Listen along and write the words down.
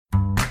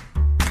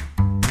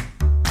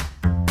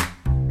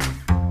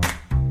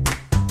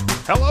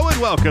Hello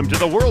and welcome to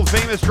the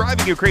world-famous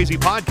Driving You Crazy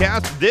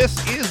podcast. This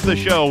is the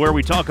show where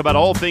we talk about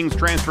all things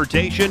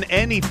transportation,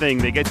 anything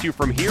that gets you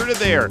from here to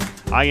there.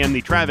 I am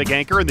the traffic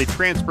anchor and the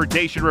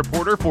transportation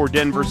reporter for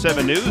Denver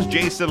 7 News,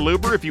 Jason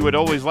Luber. If you would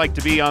always like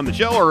to be on the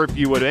show, or if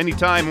you would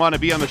anytime want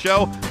to be on the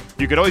show,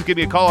 you could always give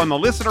me a call on the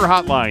listener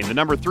hotline, the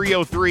number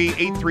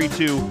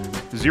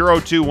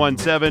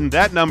 303-832-0217.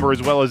 That number,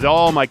 as well as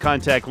all my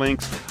contact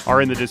links, are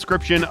in the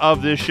description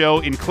of this show,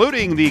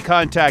 including the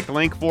contact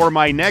link for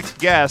my next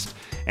guest.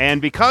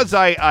 And because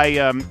I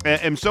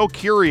am so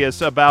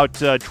curious about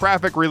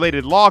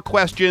traffic-related law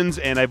questions,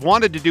 and I've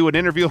wanted to do an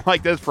interview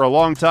like this for a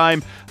long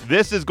time,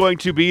 this is going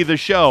to be the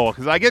show.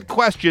 Because I get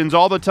questions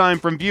all the time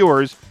from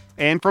viewers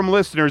and from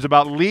listeners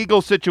about legal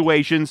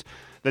situations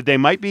that they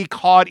might be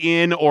caught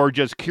in or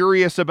just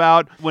curious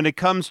about when it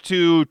comes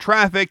to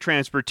traffic,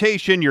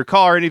 transportation, your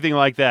car, anything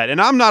like that. And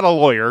I'm not a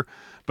lawyer,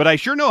 but I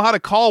sure know how to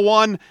call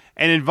one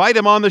and invite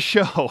him on the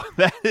show.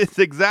 That is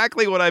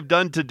exactly what I've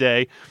done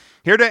today.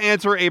 Here to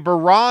answer a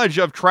barrage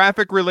of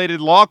traffic-related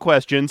law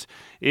questions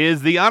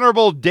is the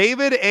Honorable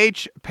David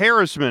H.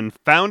 Parisman,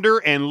 founder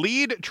and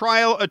lead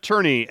trial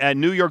attorney at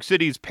New York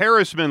City's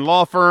Parisman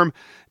Law Firm.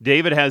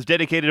 David has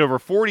dedicated over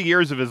 40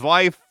 years of his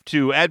life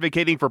to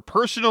advocating for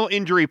personal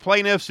injury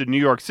plaintiffs in New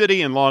York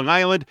City and Long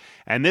Island.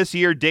 And this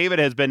year, David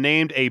has been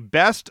named a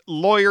Best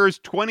Lawyers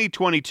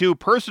 2022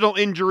 Personal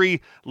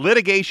Injury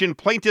Litigation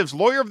Plaintiffs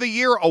Lawyer of the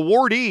Year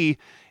awardee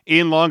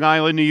in Long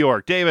Island, New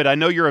York. David, I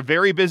know you're a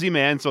very busy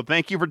man, so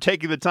thank you for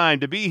taking the time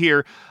to be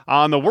here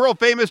on the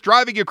world-famous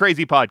Driving You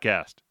Crazy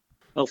podcast.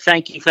 Well,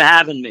 thank you for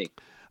having me.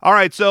 All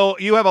right, so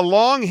you have a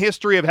long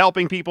history of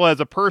helping people as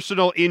a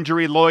personal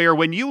injury lawyer.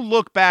 When you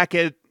look back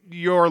at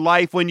your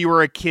life when you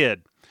were a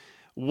kid,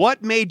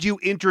 what made you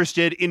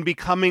interested in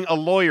becoming a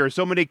lawyer?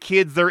 So many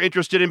kids, they're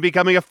interested in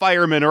becoming a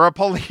fireman or a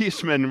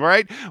policeman,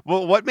 right?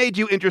 Well, what made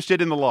you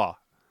interested in the law?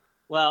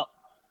 Well,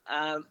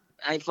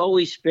 I've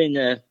always been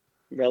a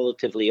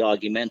relatively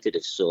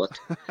argumentative sort.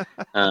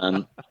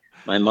 My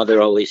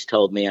mother always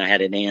told me I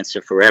had an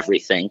answer for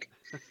everything.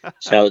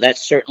 So that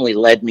certainly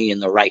led me in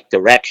the right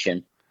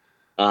direction.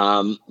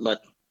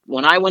 But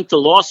when I went to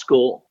law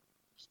school,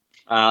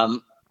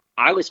 I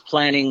was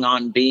planning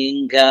on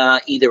being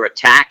either a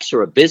tax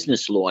or a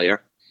business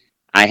lawyer.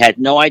 I had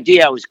no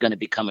idea I was going to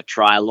become a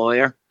trial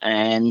lawyer.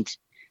 And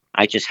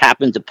I just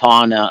happened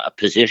upon a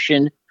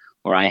position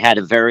where I had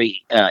a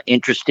very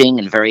interesting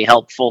and very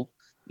helpful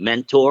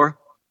mentor.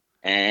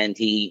 And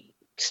he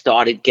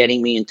started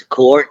getting me into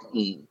court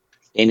and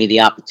gave me the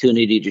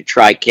opportunity to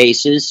try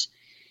cases.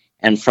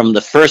 And from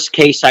the first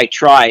case I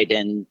tried,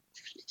 and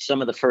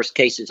some of the first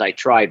cases I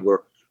tried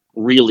were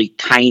really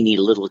tiny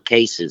little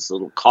cases,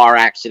 little car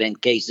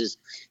accident cases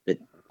that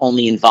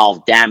only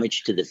involved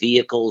damage to the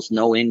vehicles,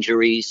 no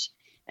injuries.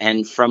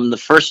 And from the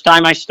first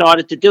time I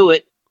started to do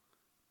it,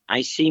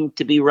 I seemed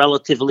to be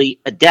relatively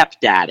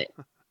adept at it.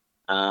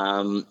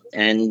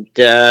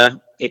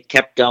 It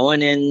kept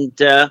going, and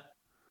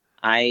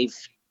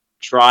I've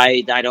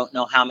tried, I don't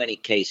know how many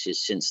cases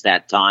since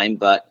that time,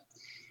 but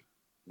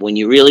when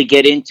you really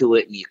get into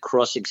it and you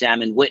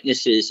cross-examine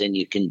witnesses and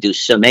you can do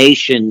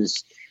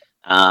summations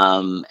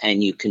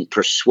and you can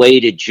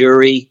persuade a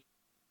jury,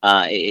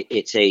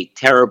 it's a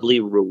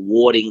terribly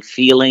rewarding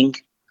feeling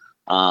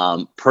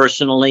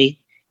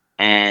personally.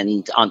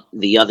 And on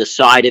the other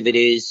side of it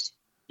is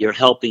you're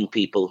helping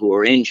people who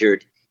are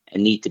injured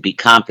and need to be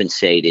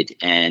compensated.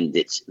 And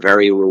it's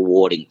very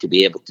rewarding to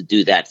be able to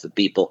do that for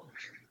people.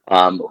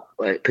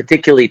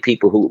 Particularly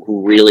people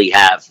who really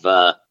have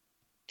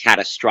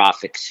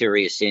catastrophic,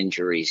 serious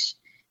injuries,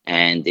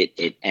 and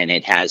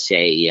it has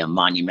a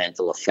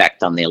monumental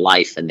effect on their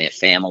life and their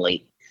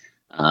family.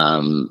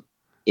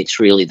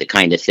 It's really the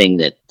kind of thing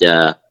that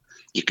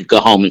you could go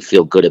home and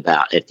feel good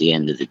about at the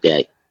end of the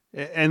day.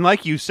 And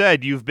like you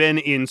said, you've been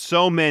in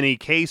so many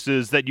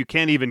cases that you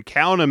can't even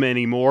count them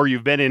anymore.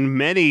 You've been in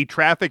many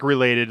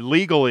traffic-related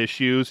legal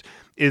issues.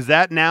 Is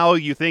that now,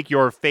 you think,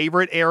 your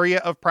favorite area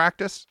of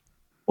practice?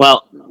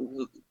 Well,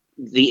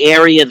 the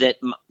area that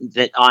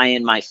I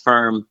and my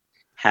firm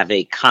have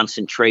a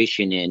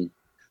concentration in,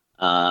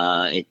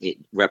 it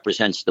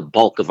represents the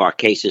bulk of our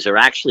cases, are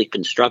actually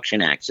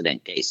construction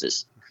accident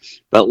cases.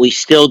 But we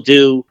still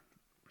do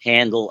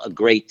handle a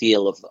great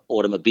deal of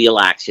automobile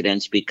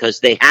accidents because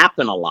they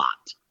happen a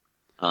lot.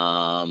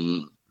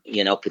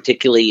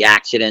 Particularly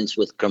accidents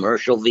with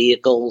commercial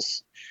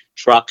vehicles,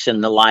 trucks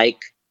and the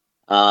like.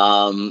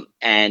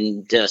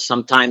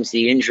 Sometimes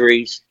the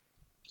injuries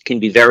can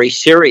be very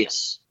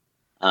serious.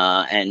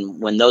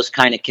 And when those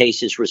kind of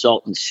cases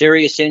result in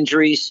serious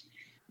injuries,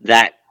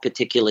 that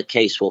particular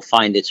case will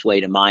find its way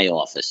to my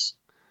office.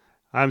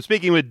 I'm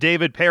speaking with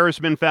David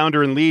Parisman,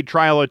 founder and lead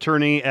trial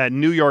attorney at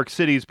New York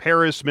City's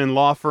Parisman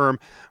Law Firm.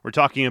 We're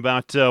talking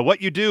about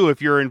what you do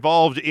if you're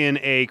involved in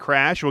a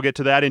crash. We'll get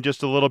to that in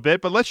just a little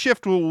bit, but let's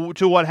shift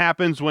to what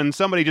happens when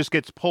somebody just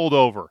gets pulled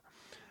over.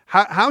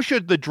 How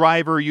should the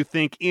driver, you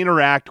think,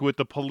 interact with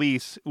the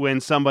police when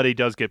somebody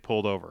does get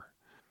pulled over?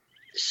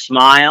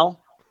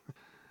 Smile,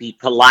 be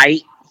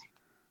polite,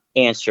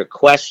 answer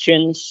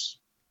questions,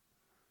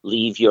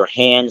 Leave your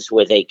hands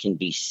where they can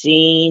be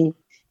seen.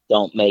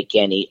 Don't make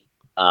any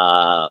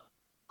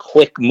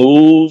quick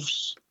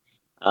moves.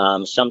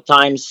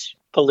 Sometimes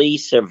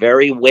police are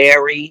very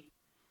wary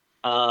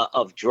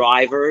of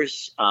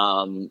drivers.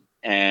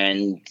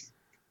 And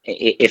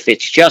if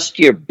it's just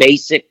your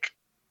basic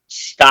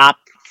stop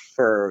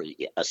for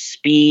a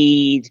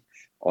speed,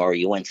 or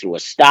you went through a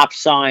stop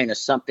sign or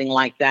something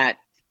like that,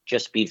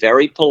 just be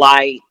very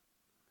polite,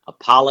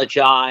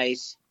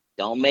 apologize,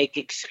 don't make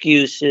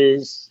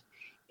excuses.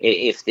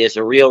 If there's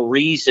a real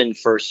reason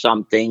for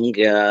something,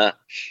 you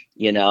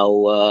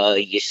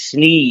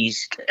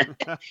sneezed,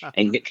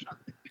 and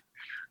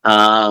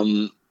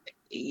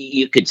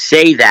you could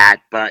say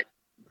that, but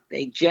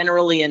they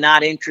generally are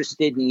not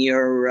interested in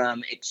your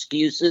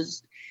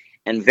excuses.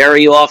 And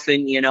very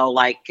often,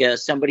 like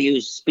somebody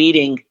who's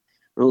speeding,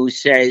 who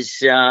says,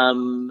 I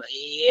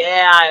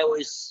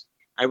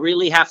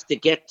really have to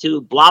get to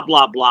blah,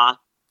 blah, blah.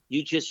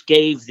 You just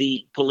gave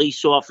the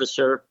police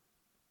officer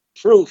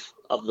proof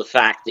of the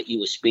fact that you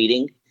were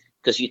speeding,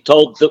 because you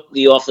told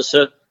the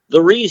officer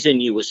the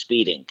reason you were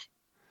speeding.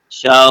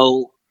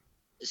 So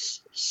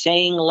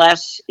saying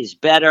less is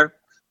better.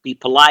 Be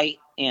polite,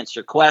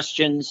 answer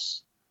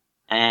questions,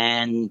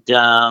 and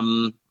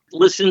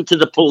listen to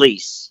the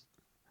police.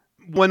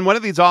 When one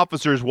of these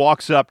officers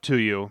walks up to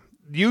you,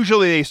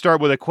 usually they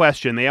start with a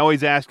question. They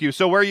always ask you,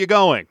 so where are you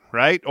going,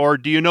 right? Or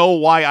do you know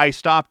why I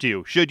stopped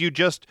you? Should you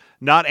just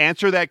not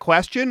answer that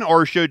question?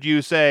 Or should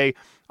you say,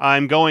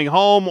 I'm going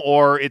home,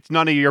 or it's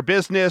none of your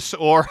business,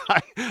 or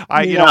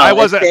I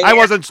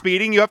wasn't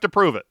speeding. You have to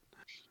prove it.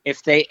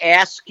 If they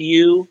ask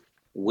you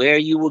where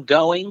you were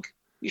going,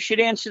 you should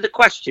answer the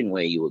question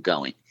where you were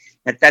going.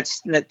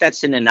 That's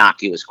an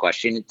innocuous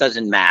question. It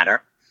doesn't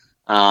matter.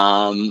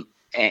 And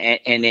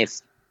if,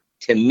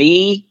 to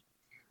me,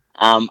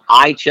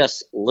 I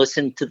just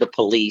listen to the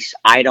police.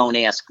 I don't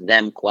ask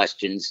them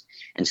questions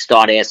and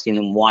start asking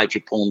them, why'd you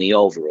pull me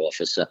over,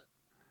 officer?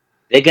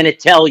 They're going to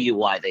tell you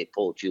why they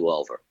pulled you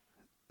over.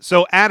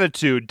 So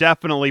attitude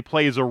definitely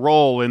plays a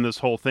role in this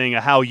whole thing,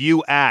 how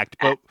you act.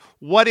 But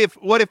what if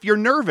you're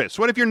nervous?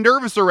 What if you're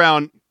nervous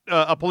around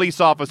a police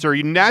officer?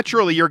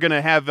 You're going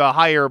to have a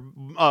higher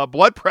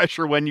blood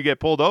pressure when you get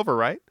pulled over,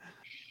 right?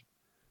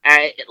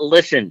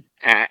 Listen,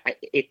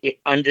 it's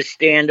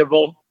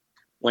understandable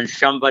when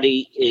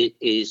somebody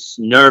is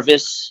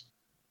nervous.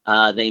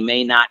 They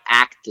may not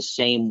act the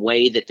same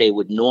way that they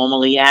would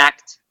normally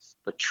act,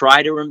 but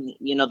try to,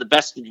 the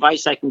best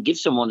advice I can give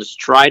someone is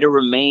try to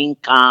remain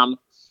calm,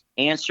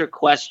 answer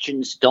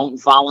questions,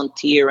 don't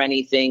volunteer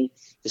anything.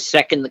 The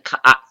second the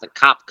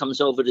cop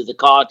comes over to the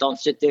car, don't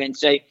sit there and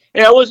say,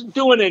 hey, I wasn't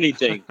doing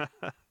anything.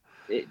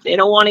 They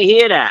don't want to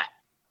hear that.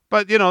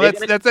 But,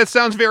 that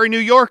sounds very New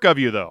York of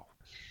you, though.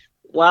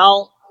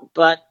 Well,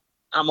 but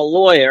I'm a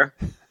lawyer,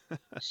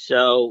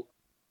 so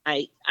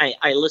I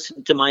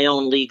listen to my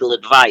own legal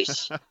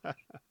advice.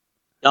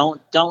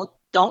 Don't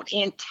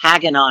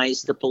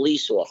antagonize the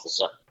police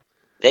officer.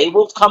 They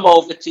will come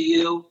over to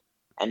you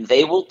and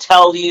they will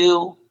tell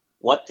you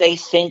what they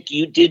think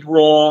you did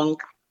wrong.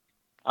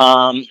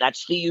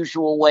 That's the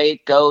usual way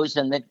it goes,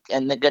 and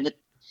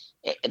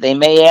they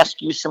may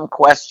ask you some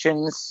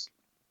questions.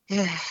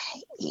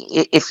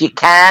 If you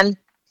can,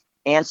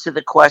 answer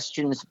the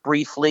questions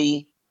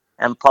briefly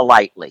and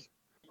politely.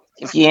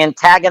 If you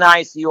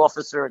antagonize the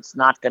officer, it's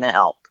not going to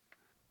help.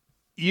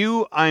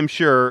 You, I'm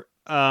sure,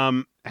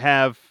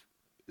 have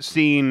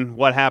seen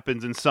what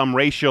happens in some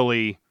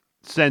racially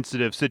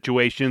sensitive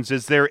situations.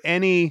 Is there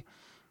any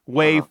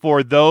way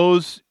for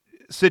those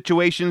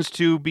situations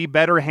to be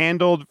better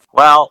handled?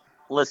 Well,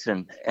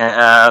 listen,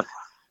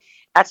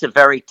 that's a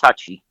very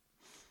touchy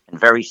and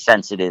very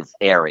sensitive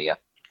area.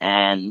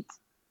 And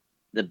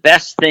the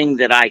best thing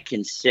that I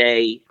can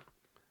say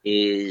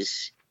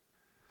is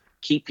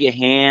keep your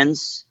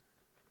hands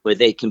where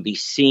they can be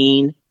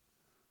seen.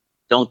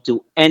 Don't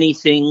do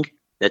anything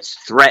that's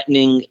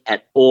threatening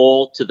at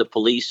all to the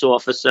police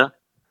officer.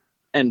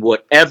 And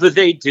whatever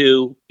they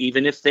do,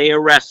 even if they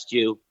arrest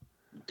you,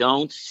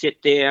 don't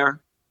sit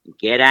there,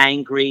 get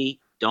angry,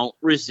 don't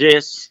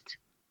resist.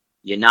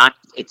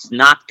 It's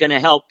not going to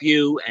help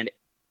you, and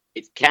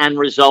it can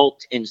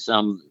result in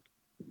some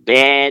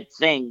bad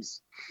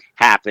things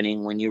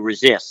happening when you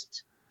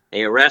resist.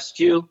 They arrest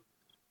you.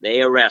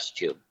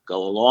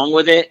 Go along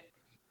with it.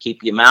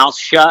 Keep your mouth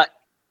shut.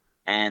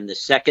 And the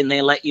second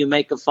they let you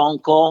make a phone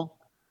call,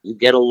 you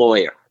get a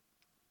lawyer.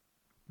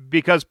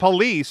 Because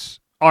police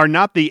are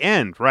not the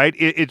end, right?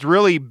 It's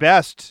really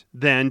best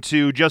then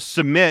to just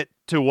submit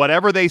to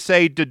whatever they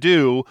say to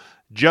do,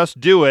 just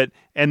do it,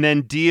 and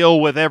then deal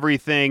with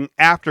everything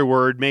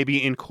afterward,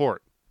 maybe in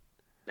court.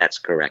 That's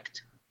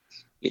correct.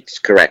 It's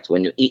correct.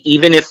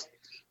 Even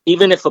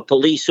if a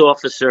police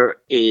officer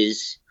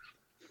is,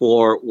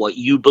 for what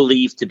you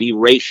believe to be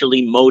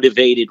racially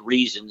motivated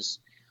reasons,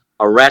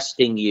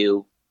 arresting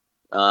you,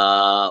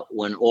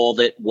 when all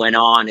that went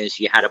on is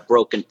you had a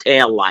broken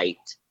tail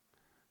light,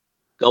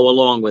 go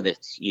along with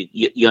it.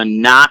 You're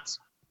not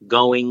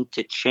going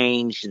to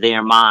change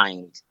their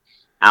mind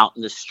out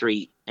in the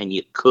street, and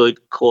you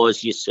could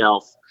cause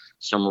yourself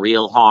some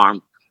real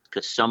harm,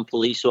 because some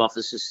police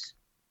officers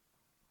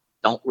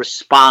don't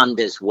respond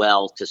as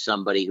well to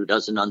somebody who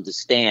doesn't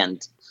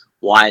understand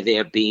why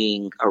they're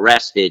being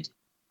arrested,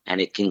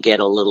 and it can get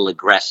a little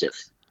aggressive.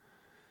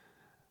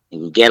 It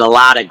can get a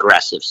lot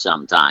aggressive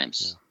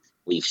sometimes. Yeah.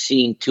 We've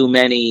seen too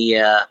many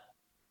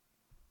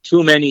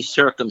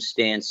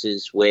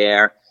circumstances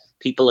where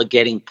people are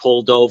getting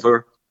pulled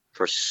over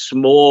for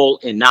small,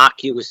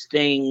 innocuous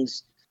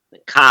things. The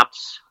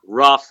cop's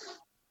rough.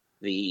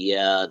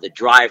 The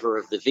driver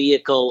of the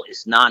vehicle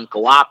is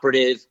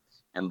non-cooperative,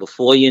 and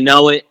before you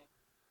know it,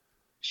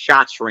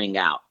 shots ring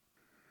out.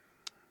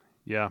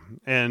 Yeah,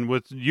 and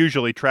with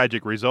usually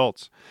tragic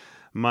results.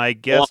 My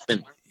guest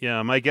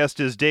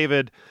is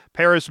David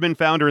Parisman,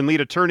 founder and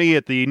lead attorney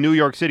at the New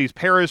York City's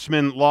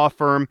Parisman Law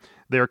Firm.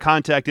 Their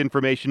contact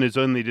information is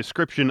in the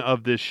description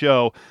of this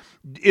show.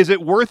 Is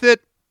it worth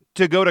it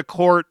to go to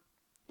court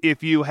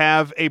if you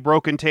have a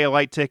broken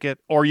taillight ticket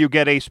or you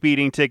get a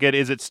speeding ticket?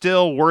 Is it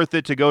still worth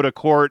it to go to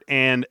court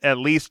and at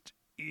least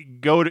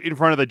go in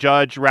front of the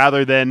judge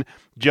rather than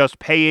just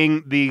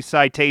paying the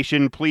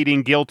citation,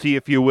 pleading guilty,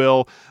 if you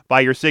will,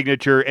 by your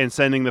signature and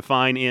sending the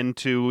fine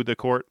into the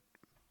court?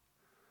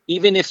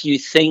 Even if you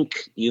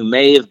think you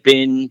may have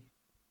been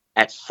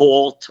at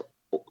fault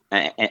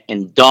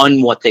and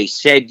done what they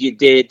said you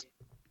did,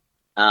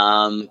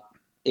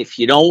 if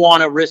you don't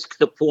want to risk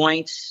the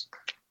points,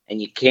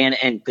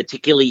 and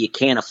particularly you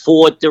can't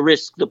afford to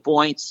risk the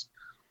points,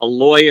 a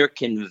lawyer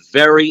can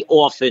very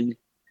often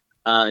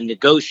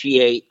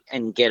negotiate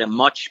and get a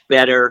much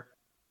better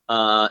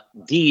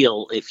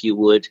deal, if you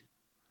would,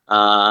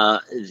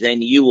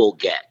 than you will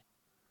get.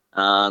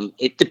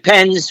 It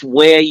depends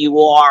where you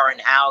are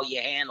and how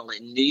you handle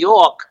it. In New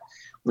York,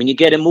 when you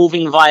get a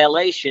moving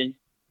violation,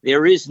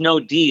 there is no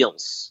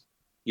deals.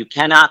 You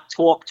cannot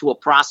talk to a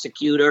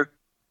prosecutor,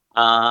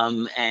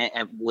 nor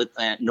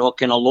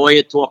can a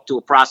lawyer talk to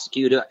a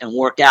prosecutor and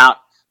work out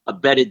a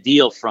better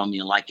deal from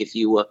you. Like if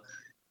you were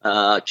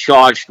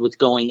charged with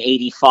going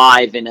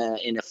 85 in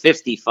a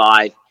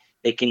 55,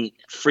 they can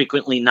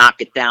frequently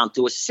knock it down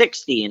to a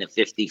 60 in a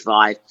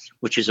 55,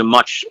 which is a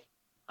much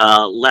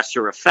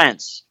lesser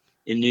offense.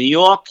 In New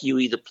York, you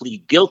either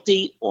plead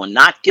guilty or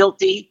not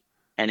guilty,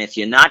 and if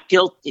you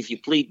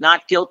plead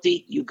not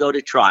guilty, you go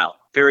to trial.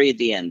 Period.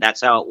 The end.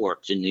 That's how it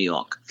works in New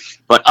York.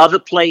 But other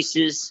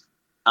places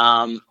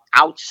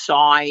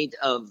outside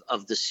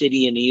of the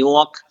city of New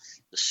York,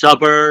 the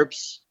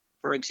suburbs,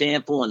 for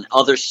example, and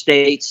other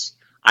states,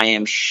 I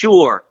am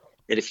sure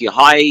that if you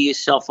hire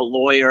yourself a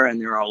lawyer,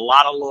 and there are a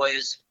lot of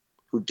lawyers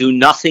who do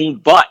nothing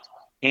but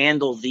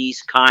handle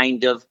these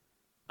kind of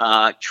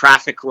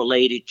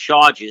traffic-related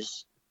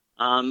charges,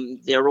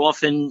 they're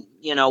often,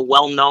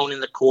 well known in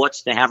the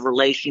courts. They have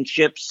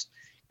relationships,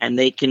 and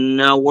they can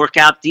work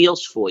out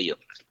deals for you.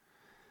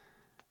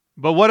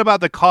 But what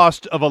about the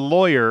cost of a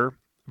lawyer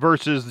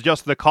versus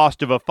just the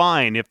cost of a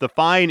fine? If the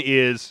fine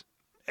is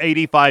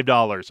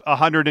 $85,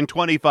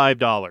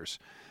 $125,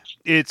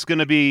 it's going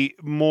to be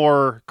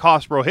more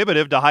cost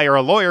prohibitive to hire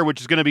a lawyer, which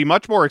is going to be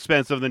much more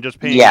expensive than just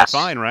paying the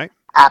fine, right?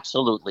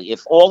 Absolutely.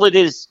 If all it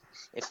is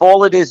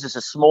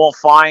a small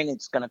fine,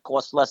 it's going to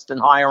cost less than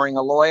hiring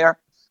a lawyer.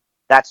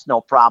 That's no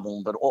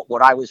problem. But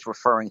what I was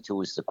referring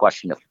to is the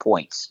question of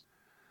points.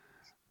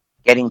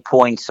 Getting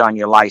points on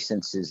your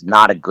license is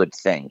not a good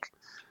thing.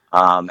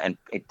 And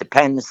it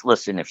depends.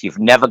 Listen, if you've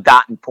never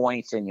gotten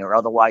points and you're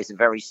otherwise a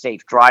very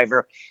safe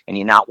driver and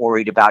you're not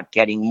worried about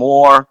getting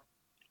more,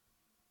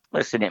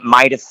 listen, it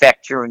might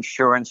affect your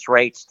insurance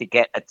rates to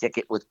get a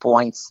ticket with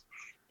points.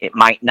 It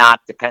might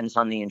not. Depends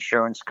on the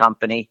insurance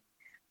company.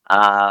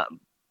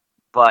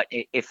 But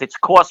if it's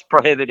cost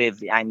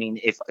prohibitive, I mean,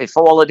 if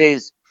all it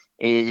is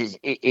an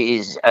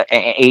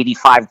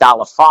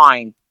 $85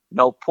 fine,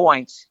 no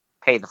points,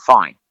 pay the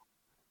fine.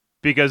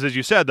 Because, as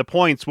you said, the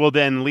points will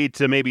then lead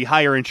to maybe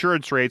higher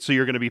insurance rates, so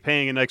you're going to be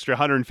paying an extra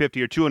 $150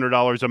 or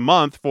 $200 a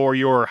month for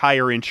your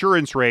higher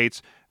insurance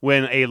rates,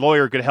 when a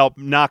lawyer could help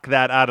knock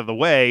that out of the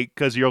way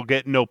because you'll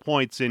get no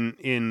points in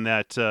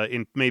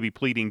maybe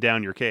pleading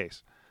down your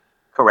case.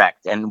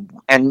 Correct. And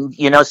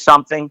you know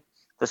something?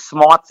 The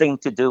smart thing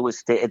to do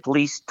is to at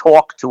least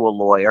talk to a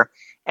lawyer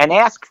and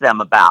ask them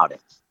about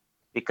it,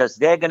 because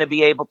they're going to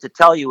be able to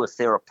tell you if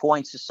there are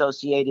points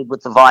associated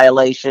with the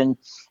violation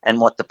and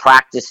what the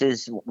practice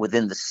is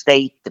within the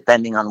state,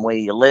 depending on where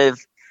you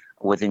live,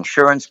 with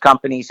insurance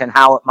companies, and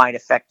how it might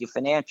affect you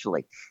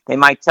financially. They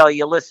might tell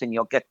you, listen,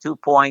 you'll get 2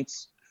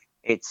 points.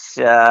 It's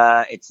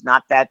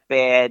not that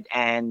bad,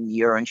 and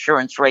your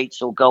insurance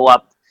rates will go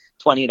up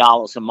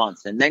 $20 a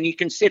month. And then you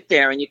can sit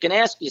there and you can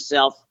ask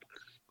yourself,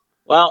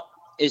 well,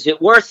 is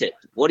it worth it?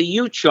 What do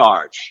you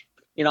charge?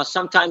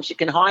 Sometimes you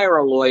can hire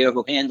a lawyer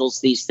who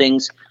handles these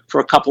things for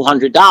a couple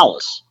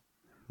 $100.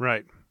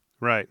 Right.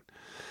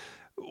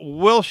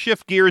 We'll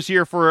shift gears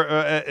here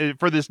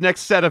for this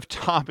next set of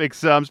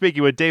topics. I'm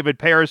speaking with David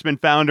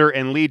Parisman, founder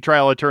and lead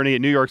trial attorney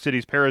at New York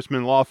City's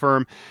Parisman Law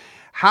Firm.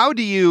 How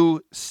do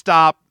you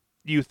stop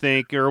you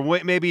think, or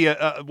maybe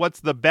what's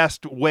the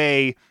best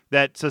way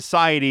that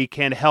society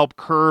can help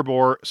curb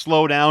or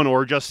slow down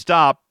or just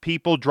stop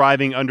people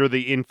driving under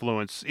the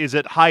influence? Is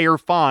it higher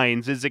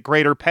fines? Is it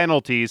greater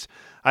penalties?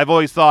 I've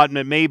always thought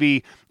that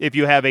maybe if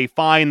you have a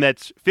fine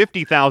that's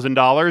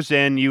 $50,000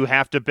 and you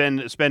have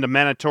to spend a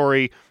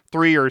mandatory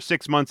 3 or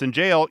 6 months in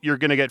jail, you're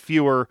going to get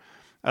fewer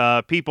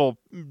people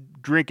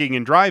drinking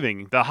and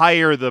driving. The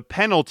higher the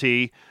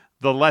penalty,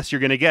 the less you're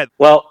going to get.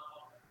 Well,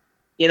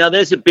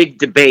 there's a big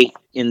debate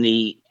in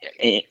the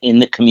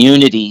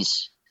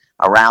communities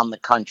around the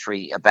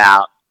country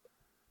about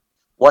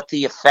what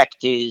the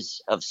effect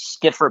is of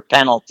stiffer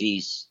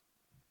penalties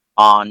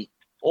on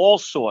all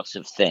sorts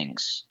of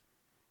things,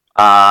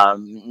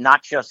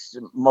 not just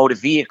motor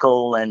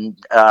vehicle and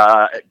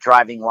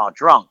driving while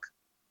drunk.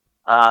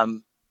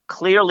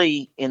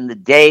 Clearly, in the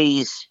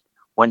days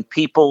when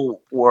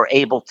people were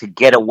able to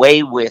get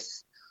away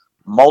with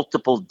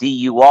multiple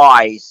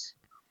DUIs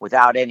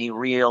without any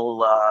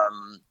real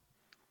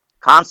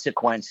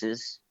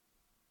consequences,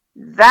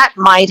 that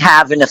might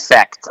have an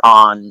effect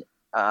on.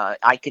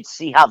 I could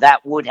see how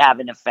that would have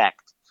an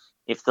effect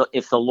if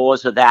the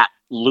laws are that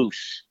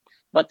loose,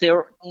 but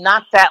they're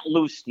not that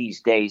loose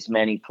these days.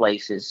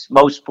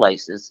 Most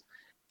places,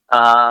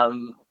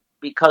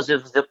 because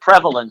of the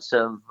prevalence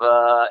of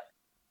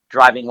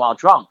driving while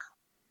drunk,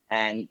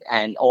 and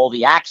all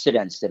the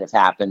accidents that have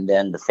happened,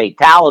 and the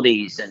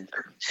fatalities and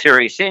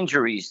serious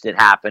injuries that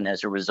happen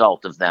as a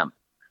result of them.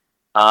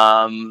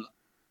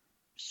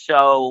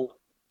 So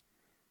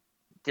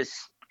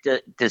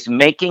does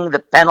making the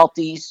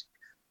penalties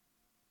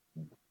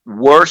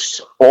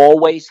worse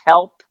always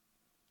help?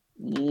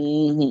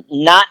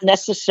 Not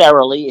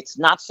necessarily. It's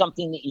not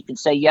something that you can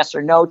say yes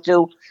or no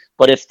to,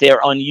 but if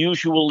they're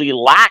unusually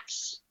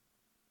lax,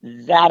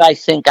 that I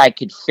think I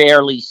could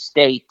fairly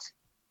state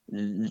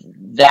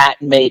that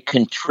may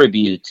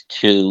contribute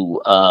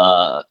to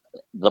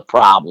the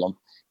problem,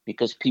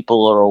 because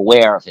people are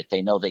aware of it.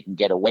 They know they can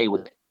get away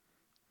with it.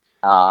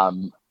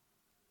 On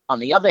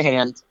the other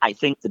hand, I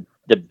think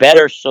the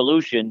better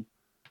solution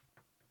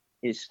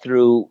is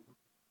through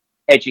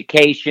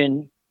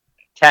education,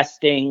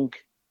 testing.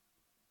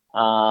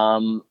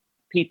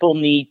 People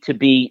need to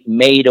be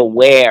made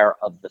aware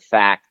of the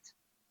fact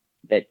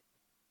that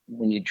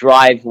when you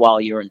drive while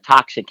you're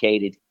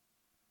intoxicated,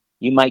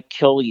 you might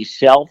kill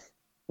yourself,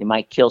 you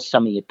might kill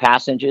some of your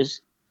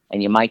passengers,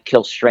 and you might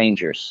kill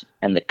strangers.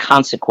 And the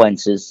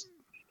consequences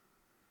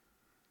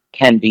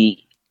can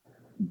be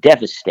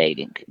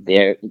devastating.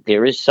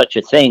 There is such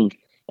a thing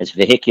as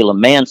vehicular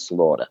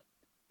manslaughter,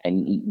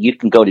 and you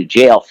can go to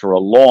jail for a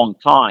long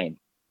time,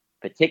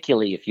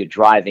 particularly if you're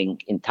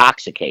driving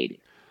intoxicated.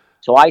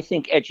 So I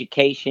think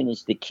education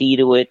is the key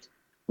to it.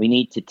 We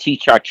need to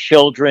teach our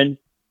children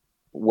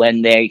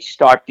when they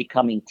start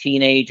becoming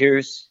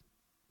teenagers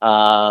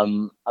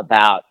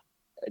about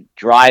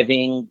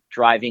driving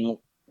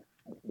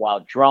while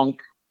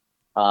drunk.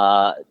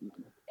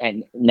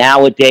 And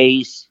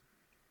nowadays,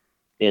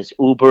 there's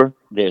Uber,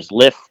 there's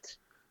Lyft,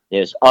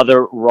 there's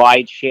other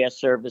ride share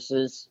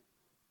services.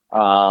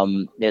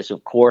 There's,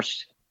 of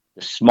course,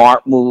 the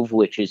smart move,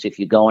 which is if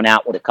you're going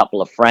out with a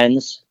couple of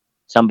friends,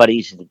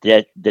 somebody's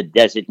the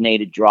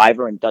designated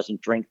driver and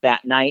doesn't drink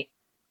that night.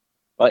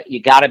 But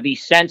you got to be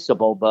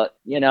sensible. But,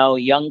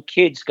 young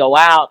kids go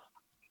out,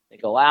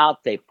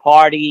 they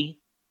party,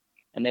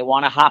 and they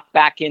want to hop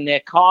back in their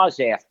cars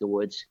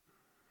afterwards.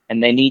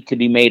 And they need to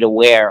be made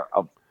aware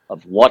of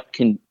what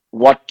can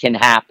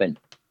happen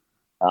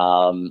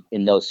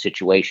in those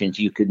situations.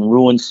 You can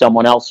ruin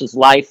someone else's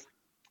life,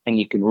 and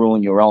you can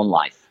ruin your own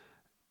life.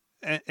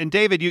 And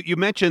David, you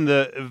mentioned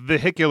the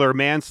vehicular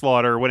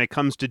manslaughter when it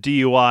comes to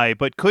DUI,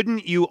 but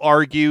couldn't you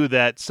argue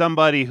that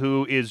somebody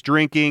who is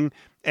drinking,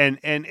 and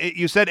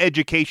you said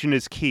education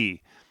is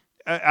key.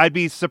 I'd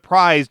be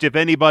surprised if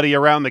anybody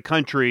around the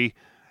country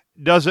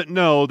doesn't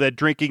know that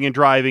drinking and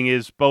driving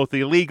is both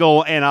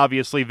illegal and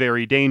obviously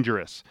very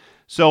dangerous.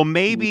 So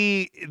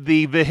maybe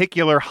the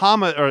vehicular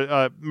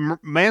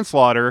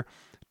manslaughter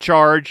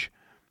charge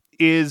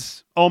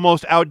is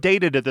almost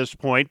outdated at this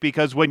point,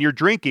 because when you're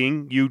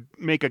drinking, you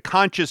make a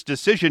conscious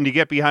decision to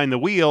get behind the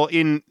wheel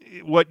in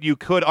what you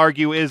could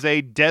argue is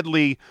a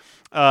deadly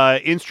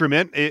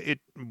instrument.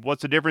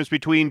 What's the difference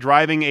between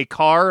driving a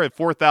car, a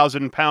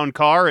 4,000-pound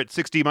car at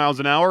 60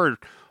 miles an hour, or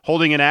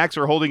holding an axe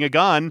or holding a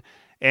gun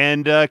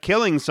and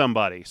killing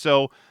somebody?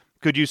 So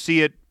could you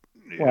see it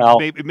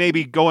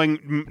maybe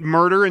going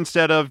murder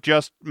instead of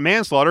just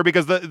manslaughter,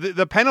 because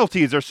the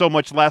penalties are so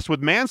much less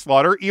with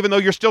manslaughter, even though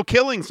you're still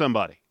killing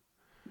somebody?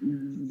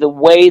 The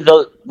way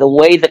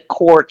the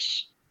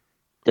courts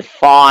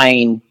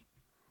define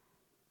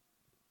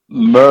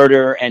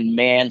murder and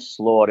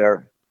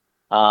manslaughter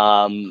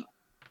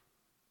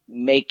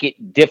make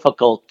it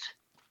difficult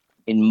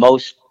in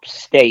most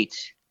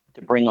states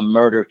to bring a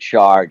murder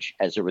charge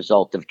as a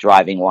result of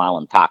driving while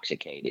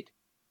intoxicated.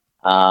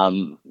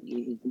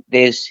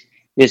 There's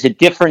a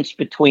difference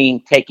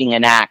between taking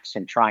an axe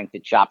and trying to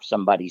chop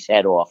somebody's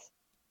head off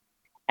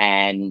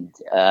and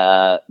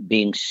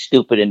being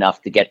stupid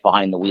enough to get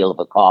behind the wheel of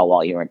a car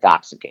while you're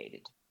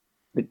intoxicated.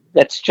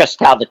 That's just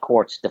how the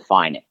courts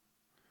define it.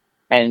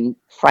 And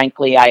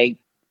frankly, I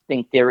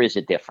think there is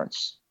a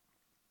difference.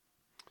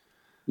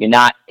 You're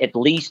not, at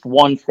least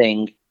one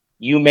thing,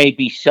 you may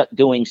be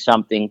doing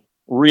something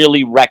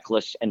really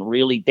reckless and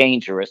really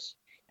dangerous,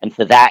 and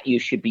for that you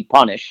should be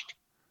punished,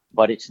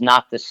 but it's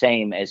not the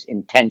same as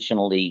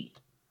intentionally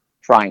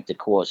trying to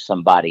cause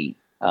somebody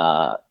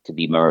to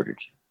be murdered.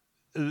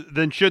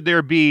 Then should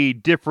there be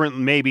different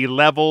maybe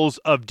levels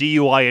of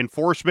DUI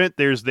enforcement?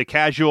 There's the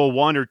casual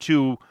 1 or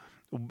 2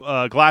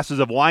 glasses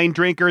of wine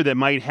drinker that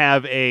might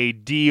have a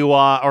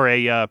DUI or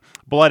a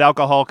blood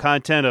alcohol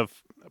content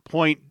of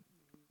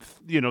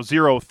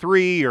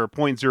 0.03 or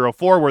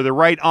 0.04, where they're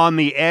right on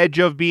the edge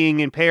of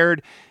being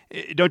impaired.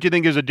 Don't you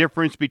think there's a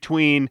difference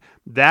between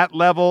that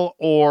level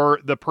or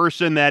the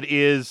person that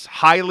is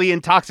highly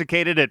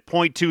intoxicated at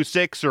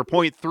 0.26 or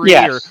 0.3?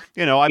 Yes.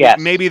 Or,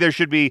 maybe there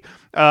should be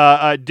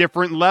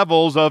different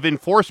levels of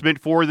enforcement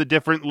for the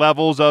different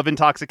levels of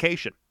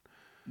intoxication.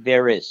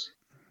 There is.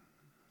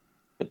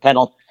 The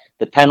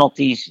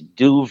penalties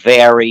do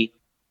vary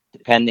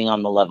depending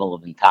on the level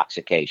of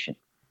intoxication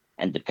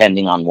and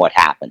depending on what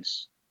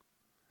happens.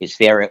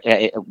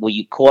 Were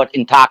you caught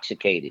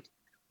intoxicated?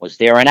 Was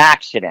there an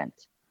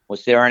accident?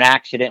 Was there an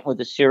accident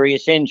with a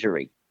serious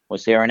injury?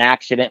 Was there an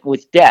accident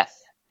with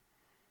death?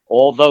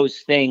 All those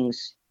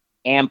things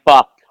amp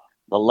up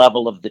the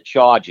level of the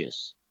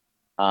charges.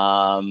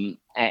 And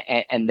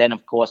then,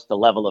 of course, the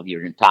level of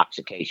your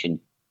intoxication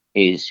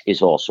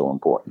is also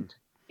important.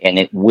 And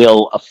it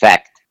will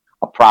affect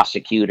a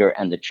prosecutor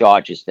and the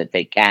charges that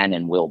they can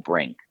and will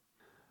bring.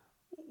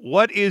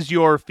 What is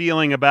your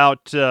feeling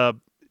about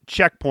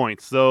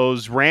checkpoints,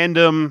 those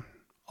random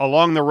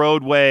along the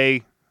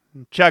roadway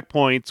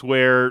checkpoints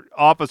where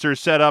officers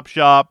set up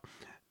shop,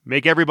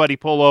 make everybody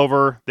pull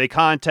over, they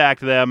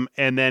contact them,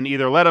 and then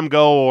either let them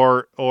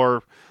go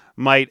or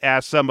might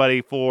ask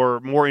somebody for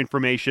more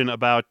information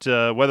about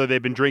whether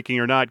they've been drinking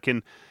or not?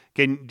 Do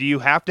you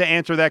have to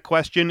answer that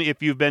question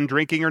if you've been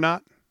drinking or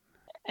not?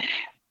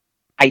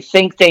 I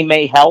think they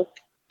may help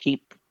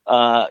keep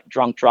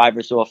drunk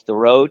drivers off the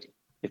road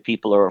if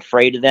people are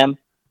afraid of them.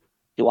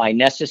 Do I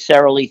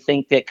necessarily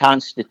think they're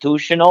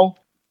constitutional?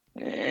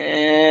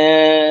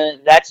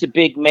 That's a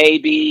big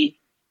maybe,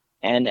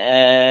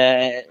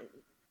 and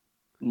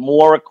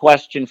more a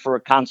question for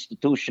a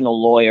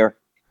constitutional lawyer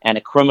and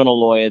a criminal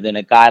lawyer than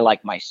a guy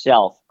like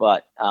myself.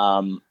 But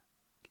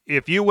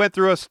if you went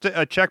through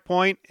a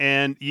checkpoint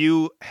and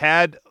you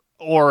had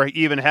or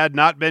even had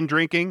not been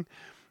drinking,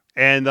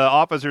 and the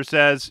officer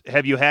says,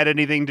 "Have you had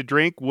anything to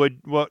drink?" what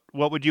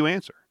would you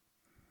answer?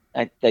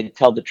 I'd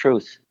tell the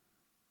truth.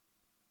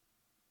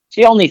 It's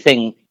the only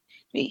thing.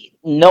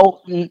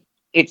 No.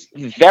 It's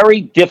very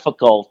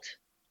difficult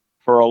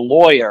for a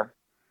lawyer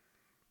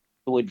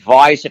to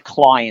advise a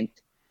client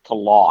to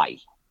lie.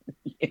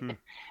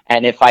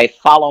 And if I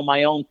follow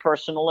my own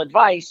personal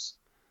advice,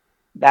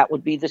 that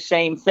would be the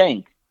same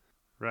thing.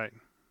 Right.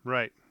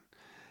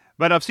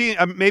 But I've seen,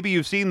 maybe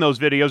you've seen those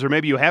videos, or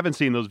maybe you haven't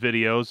seen those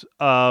videos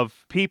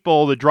of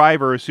people, the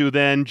drivers, who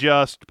then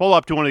just pull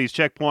up to one of these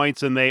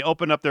checkpoints and they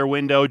open up their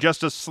window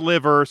just a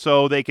sliver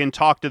so they can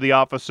talk to the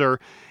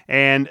officer.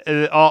 And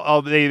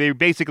they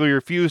basically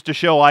refuse to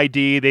show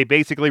ID. They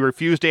basically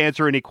refuse to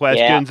answer any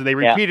questions. And they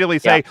repeatedly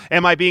say,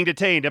 "Am I being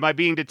detained? Am I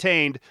being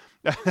detained?"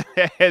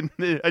 And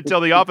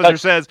until the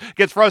officer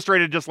gets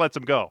frustrated, just lets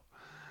them go.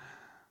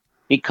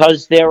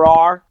 Because there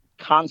are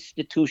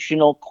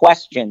constitutional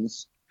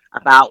questions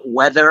about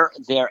whether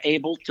they're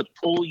able to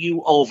pull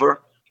you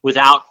over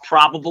without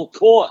probable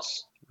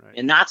cause. Right.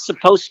 You're not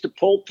supposed to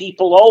pull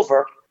people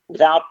over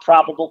without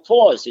probable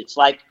cause. It's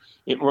like,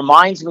 it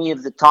reminds me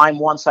of the time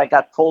once I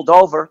got pulled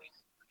over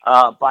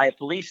by a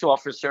police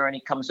officer, and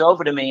he comes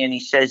over to me and he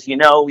says,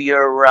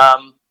 your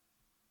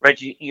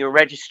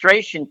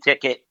registration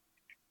ticket,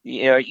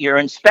 your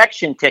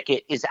inspection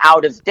ticket is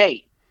out of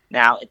date.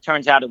 Now, it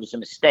turns out it was a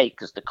mistake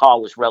because the car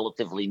was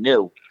relatively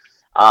new.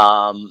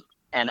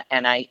 And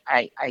I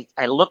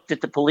looked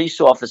at the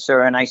police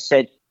officer and I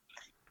said,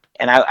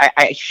 and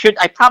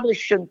I probably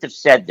shouldn't have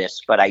said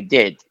this, but I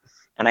did.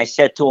 And I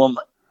said to him,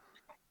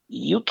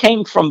 "You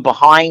came from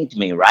behind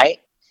me, right?"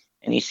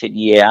 And he said,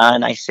 "Yeah."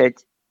 And I said,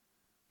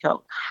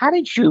 "How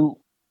did you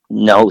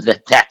know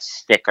that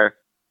sticker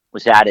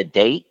was out of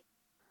date?"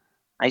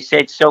 I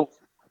said, "So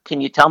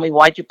can you tell me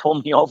why'd you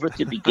pull me over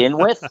to begin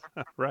with?"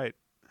 Right.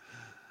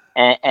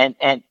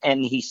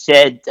 And he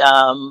said,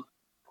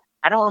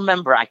 I don't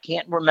remember. I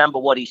can't remember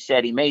what he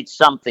said. He made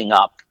something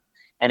up,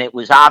 and it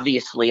was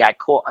obviously I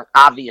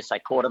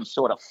caught him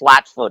sort of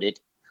flat-footed.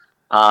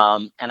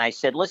 And I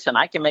said, "Listen,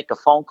 I can make a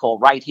phone call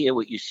right here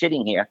with you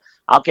sitting here.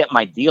 I'll get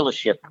my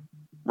dealership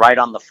right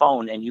on the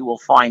phone, and you will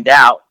find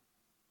out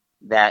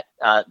that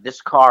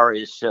this car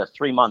is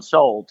 3 months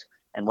old,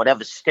 and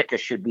whatever sticker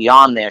should be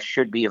on there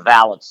should be a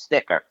valid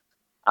sticker."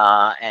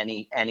 And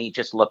he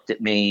just looked at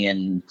me,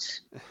 and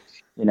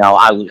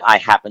I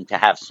happened to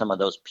have some of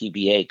those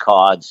PBA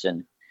cards,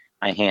 and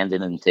I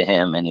handed them to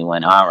him, and he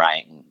went, "All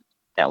right." And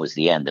that was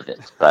the end of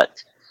it.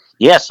 But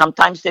yeah,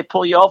 sometimes they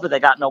pull you over. They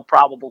got no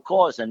probable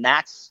cause, and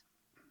that's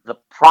the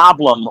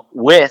problem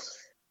with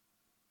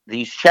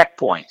these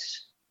checkpoints.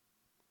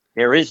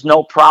 There is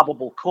no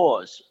probable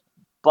cause,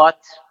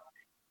 but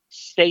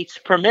states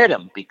permit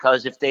them,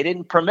 because if they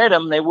didn't permit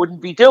them, they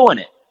wouldn't be doing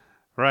it.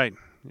 Right.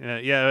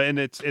 Yeah, and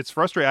it's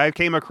frustrating. I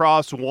came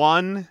across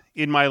one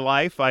in my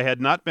life. I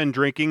had not been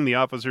drinking. The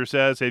officer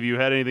says, "Have you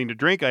had anything to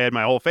drink?" I had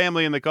my whole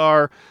family in the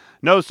car.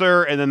 "No,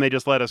 sir." And then they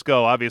just let us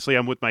go. Obviously,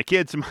 I'm with my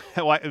kids.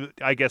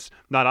 I guess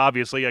not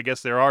obviously. I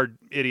guess there are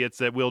idiots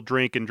that will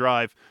drink and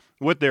drive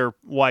with their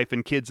wife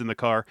and kids in the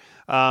car.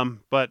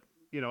 But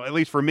at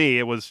least for me,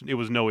 it was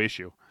no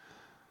issue.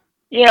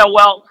 Yeah,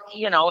 well,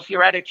 if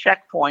you're at a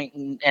checkpoint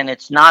and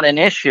it's not an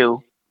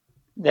issue,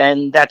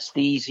 then that's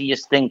the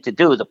easiest thing to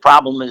do. The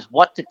problem is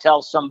what to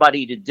tell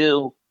somebody to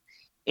do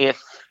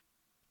if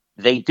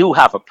they do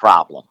have a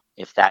problem,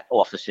 if that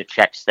officer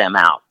checks them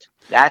out.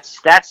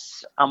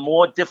 That's a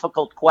more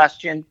difficult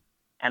question,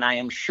 and I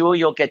am sure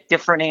you'll get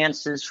different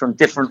answers from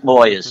different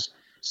lawyers.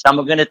 Some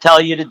are going to tell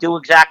you to do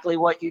exactly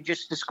what you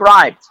just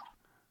described.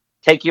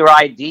 Take your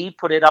ID,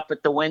 put it up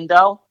at the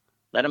window,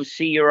 let them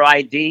see your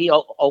ID,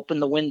 open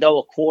the window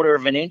a quarter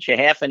of an inch, a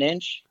half an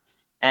inch,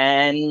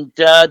 and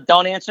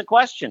don't answer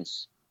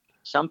questions.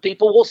 Some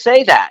people will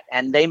say that,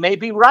 and they may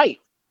be right.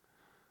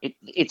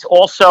 It's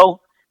also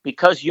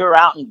because you're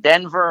out in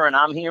Denver and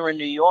I'm here in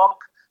New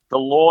York, the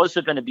laws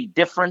are going to be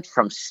different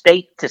from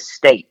state to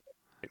state.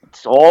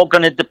 It's all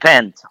going to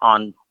depend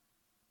on,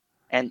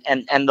 and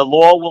the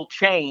law will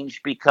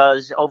change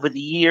because over the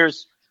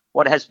years,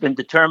 what has been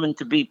determined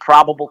to be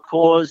probable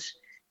cause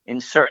in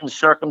certain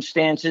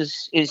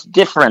circumstances is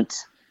different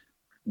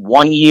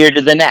one year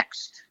to the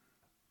next.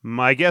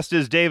 My guest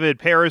is David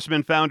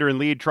Parisman, founder and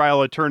lead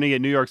trial attorney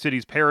at New York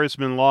City's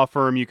Parisman Law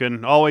Firm. You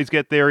can always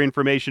get their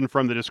information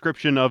from the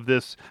description of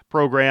this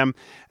program.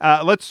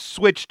 Let's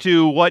switch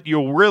to what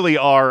you really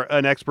are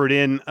an expert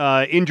in,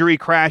 injury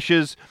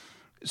crashes.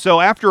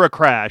 So after a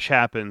crash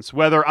happens,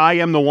 whether I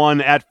am the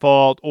one at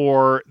fault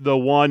or the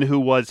one who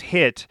was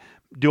hit,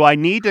 do I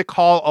need to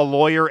call a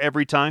lawyer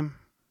every time?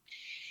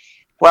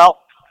 Well,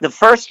 the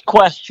first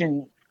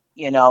question,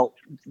 do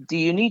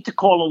you need to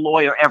call a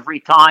lawyer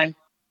every time?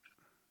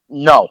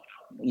 No,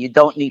 you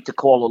don't need to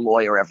call a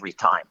lawyer every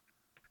time.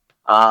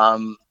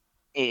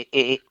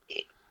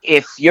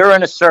 If you're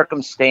in a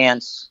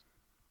circumstance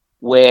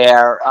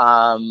where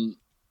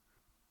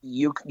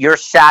you're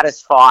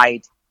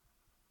satisfied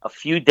a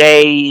few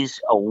days,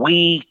 a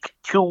week,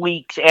 2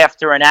 weeks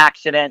after an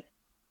accident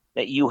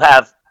that you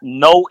have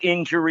no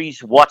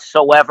injuries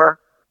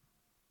whatsoever,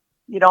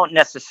 you don't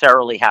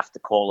necessarily have to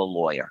call a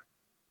lawyer.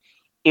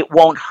 It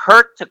won't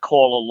hurt to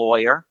call a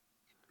lawyer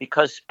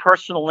because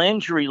personal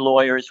injury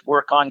lawyers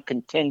work on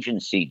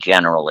contingency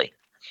generally,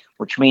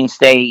 which means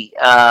they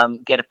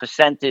get a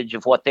percentage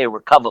of what they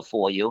recover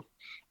for you.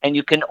 And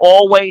you can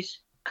always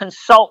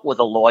consult with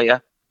a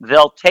lawyer.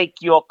 They'll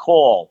take your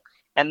call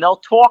and they'll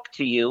talk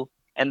to you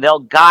and they'll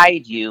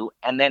guide you,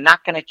 and they're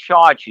not going to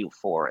charge you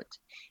for it.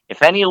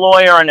 If any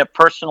lawyer in a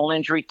personal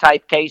injury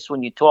type case,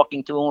 when you're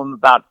talking to them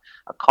about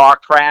a car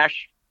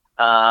crash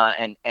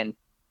and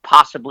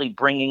possibly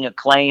bringing a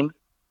claim,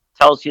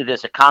 tells you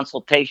there's a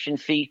consultation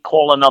fee,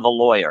 call another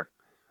lawyer,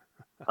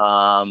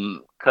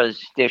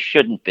 because there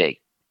shouldn't be.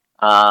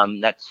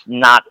 That's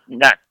not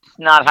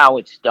how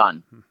it's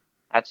done.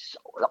 That's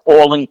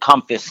all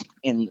encompassed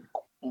in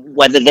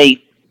whether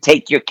they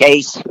take your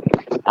case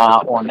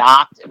or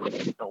not.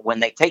 When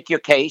they take your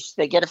case,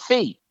 they get a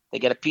fee. They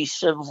get a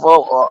piece of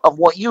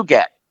what you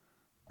get.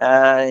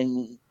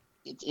 In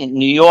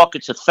New York,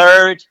 it's a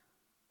third.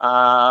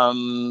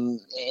 In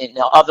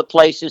other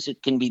places,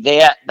 it can be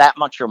that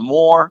much or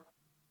more.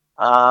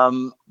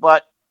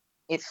 But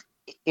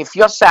if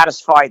you're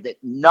satisfied that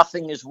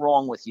nothing is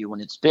wrong with you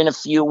and it's been a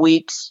few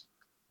weeks,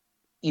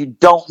 you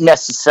don't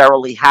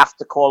necessarily have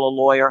to call a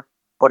lawyer,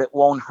 but it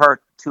won't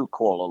hurt to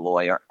call a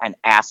lawyer and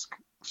ask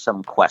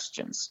some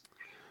questions.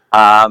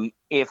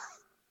 If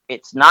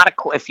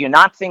you're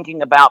not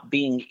thinking about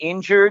being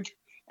injured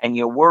and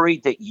you're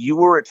worried that you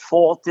were at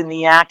fault in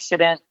the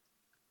accident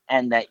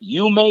and that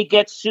you may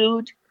get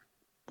sued,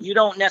 you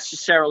don't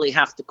necessarily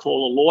have to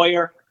call a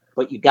lawyer,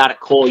 but you got to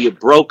call your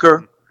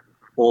broker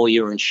or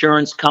your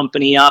insurance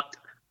company up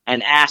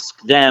and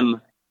ask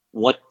them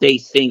what they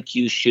think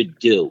you should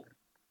do.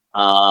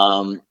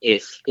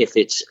 If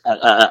it's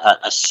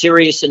a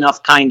serious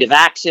enough kind of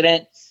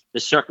accident, the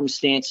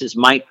circumstances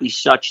might be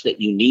such that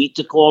you need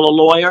to call a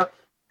lawyer.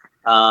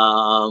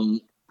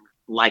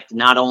 Like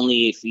not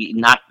only if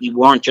you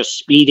weren't just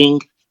speeding,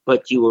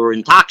 but you were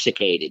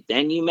intoxicated,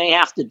 then you may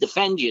have to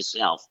defend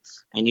yourself,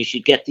 and you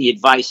should get the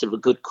advice of a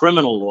good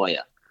criminal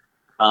lawyer.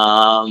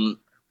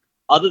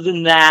 Other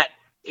than that,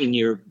 in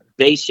your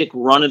basic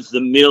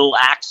run-of-the-mill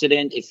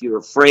accident, if you're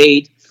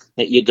afraid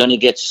that you're going to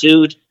get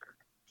sued,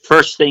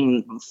 first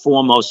thing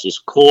foremost is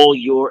call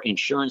your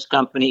insurance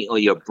company or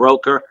your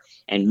broker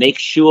and make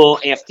sure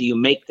after you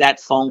make that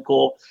phone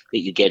call that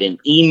you get an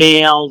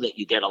email, that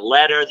you get a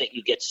letter, that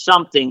you get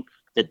something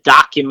that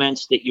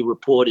documents that you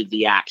reported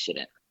the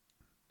accident.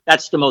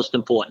 That's the most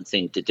important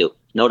thing to do.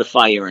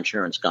 Notify your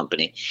insurance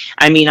company.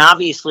 I mean,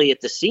 obviously,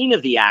 at the scene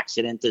of the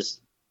accident, there's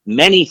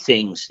many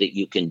things that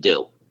you can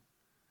do.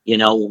 You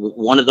know,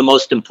 one of the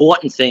most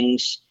important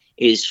things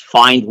is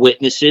find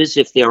witnesses,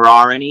 if there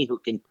are any, who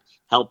can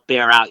help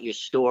bear out your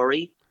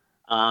story.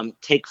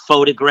 Take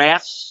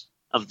photographs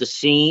of the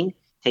scene.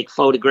 Take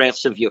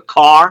photographs of your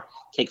car.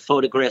 Take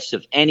photographs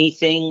of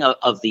anything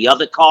of the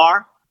other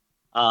car,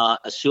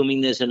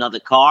 assuming there's another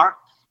car.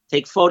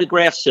 Take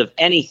photographs of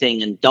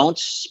anything, and don't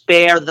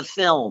spare the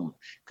film,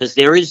 because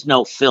there is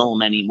no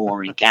film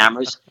anymore in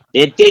cameras.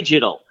 They're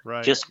digital.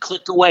 Right. Just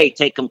click away.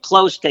 Take them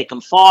close, take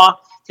them far,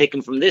 take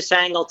them from this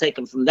angle, take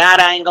them from that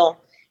angle,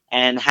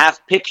 and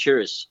have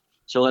pictures.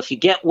 So if you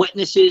get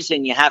witnesses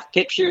and you have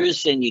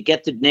pictures and you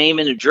get the name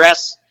and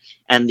address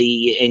and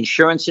the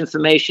insurance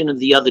information of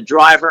the other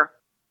driver,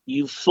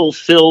 you've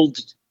fulfilled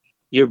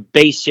your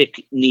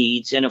basic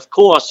needs. And of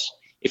course,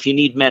 if you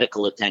need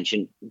medical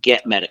attention,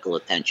 get medical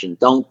attention.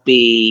 Don't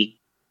be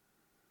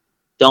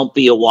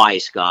a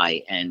wise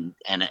guy and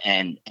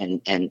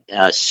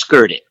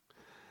skirt it.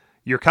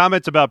 Your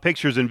comments about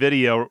pictures and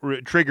video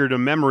triggered a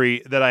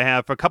memory that I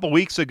have. A couple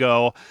weeks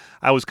ago,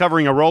 I was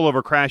covering a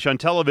rollover crash on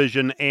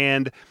television,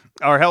 and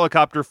our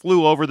helicopter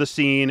flew over the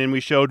scene, and we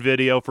showed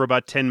video for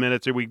about 10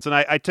 minutes or weeks. And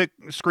I took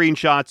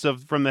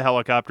screenshots from the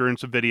helicopter and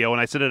some video, and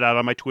I sent it out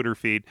on my Twitter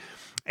feed.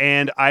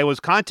 And I was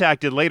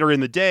contacted later in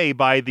the day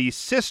by the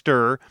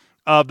sister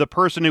of the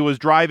person who was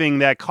driving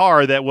that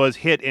car that was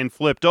hit and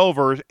flipped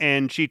over,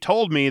 and she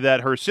told me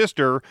that her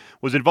sister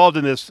was involved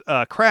in this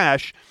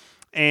crash,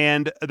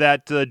 and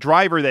that the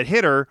driver that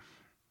hit her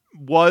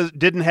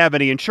didn't have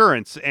any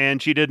insurance,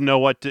 and she didn't know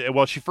what to.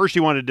 Well, she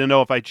wanted to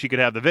know if she could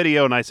have the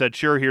video, and I said,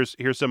 sure,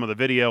 here's some of the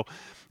video.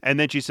 And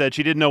then she said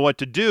she didn't know what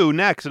to do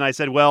next, and I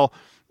said, well,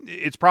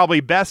 it's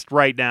probably best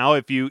right now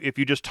if you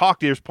just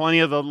talk to. There's plenty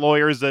of the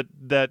lawyers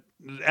that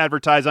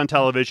advertise on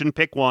television.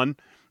 Pick one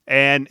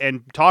and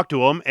talk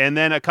to them. And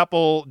then a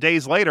couple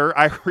days later,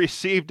 I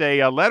received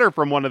a letter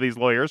from one of these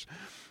lawyers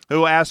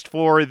who asked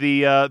for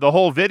the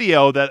whole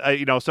video that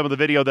some of the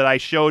video that I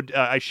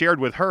shared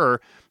with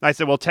her. I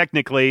said, well,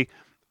 technically,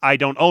 I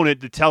don't own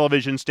it. The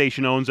television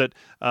station owns it,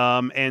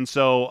 and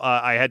so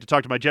I had to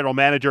talk to my general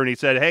manager, and he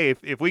said, hey,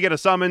 if we get a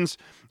summons,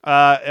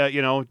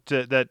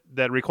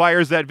 that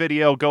requires that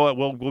video,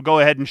 we'll go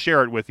ahead and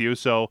share it with you.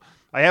 So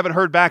I haven't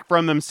heard back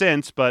from them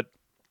since, but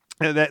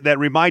that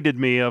reminded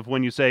me of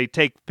when you say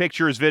take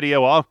pictures,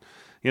 video.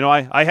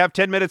 I have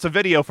 10 minutes of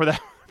video for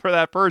that. For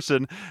that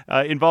person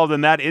involved in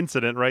that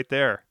incident right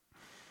there.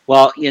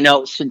 Well,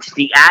 since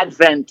the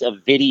advent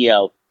of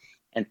video,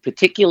 and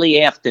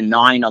particularly after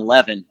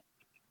 9/11,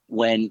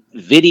 when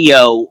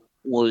video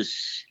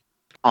was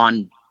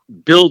on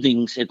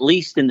buildings, at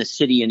least in the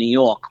city of New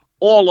York,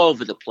 all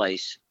over the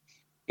place,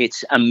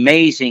 it's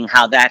amazing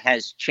how that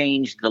has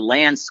changed the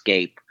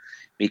landscape,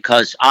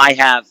 because I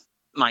have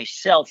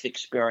myself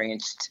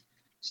experienced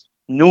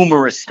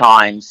numerous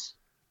times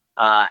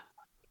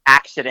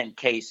accident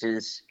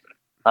cases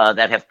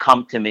that have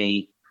come to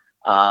me,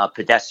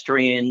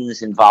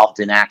 pedestrians involved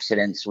in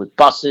accidents with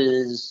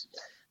buses,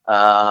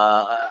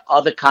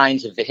 other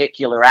kinds of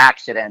vehicular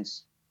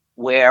accidents,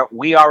 where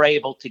we are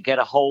able to get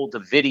a hold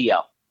of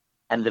video.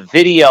 And the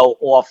video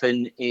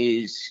often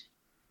is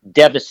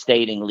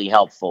devastatingly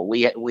helpful.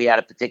 We had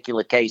a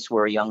particular case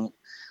where a young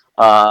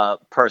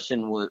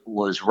person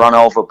was run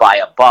over by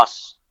a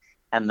bus,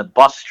 and the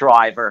bus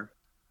driver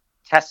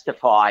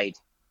testified.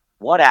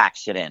 What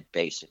accident,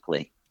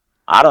 basically?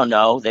 I don't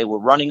know. They were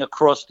running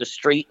across the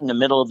street in the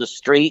middle of the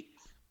street.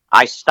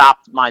 I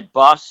stopped my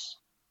bus,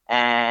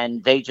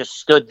 and they just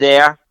stood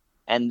there.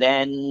 And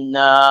then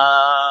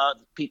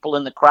people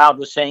in the crowd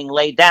were saying,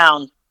 lay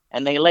down.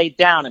 And they laid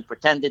down and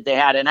pretended they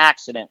had an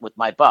accident with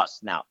my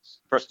bus. Now,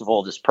 first of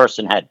all, this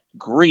person had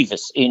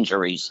grievous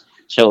injuries,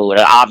 so it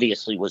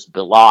obviously was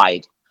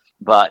belied.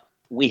 But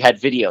we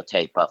had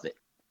videotape of it.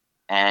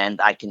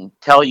 And I can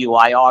tell you,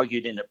 I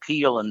argued an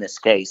appeal in this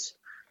case,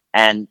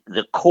 and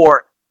the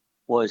court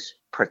was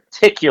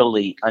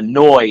particularly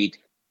annoyed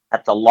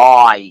at the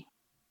lie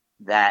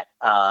that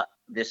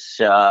this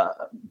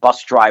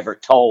bus driver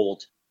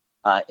told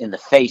in the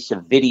face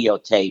of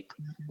videotape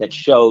that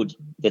showed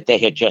that they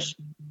had just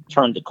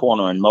turned the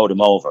corner and mowed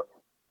him over.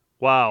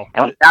 Wow.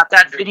 And without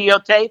that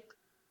videotape, it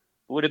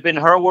would have been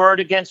her word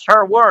against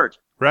her word.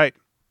 Right.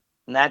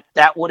 And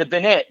that would have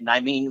been it. And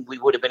I mean, we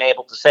would have been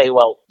able to say,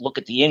 well, look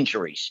at the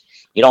injuries.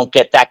 You don't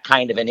get that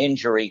kind of an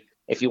injury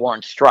if you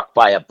weren't struck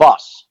by a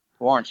bus,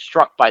 weren't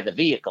struck by the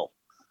vehicle.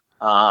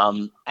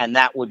 And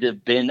that would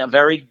have been a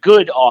very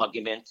good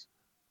argument.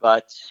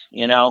 But,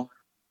 well,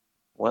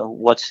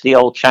 what's the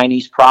old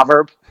Chinese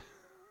proverb?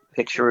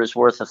 Picture is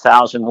worth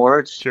 1,000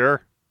 words.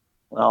 Sure.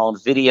 Well,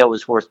 video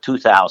is worth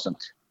 2,000.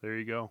 There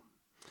you go.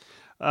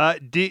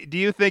 Do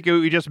you think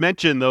we just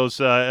mentioned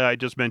those? I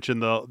just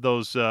mentioned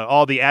those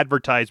all the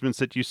advertisements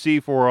that you see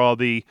for all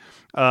the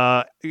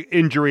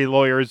injury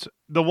lawyers.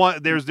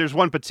 There's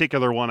one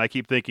particular one I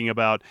keep thinking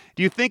about.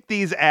 Do you think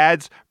these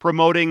ads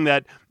promoting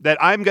that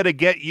I'm going to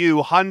get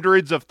you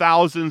hundreds of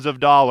thousands of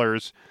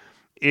dollars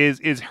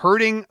is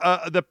hurting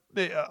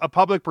a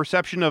public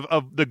perception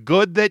of the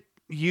good that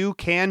you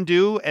can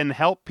do and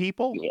help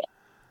people?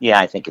 Yeah,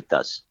 I think it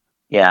does.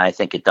 Yeah, I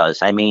think it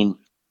does. I mean,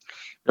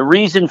 the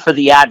reason for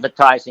the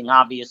advertising,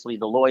 obviously,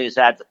 the lawyers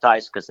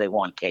advertise because they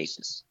want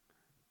cases.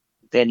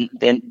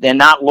 They're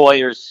not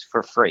lawyers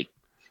for free,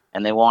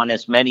 and they want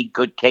as many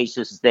good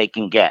cases as they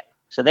can get.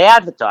 So they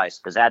advertise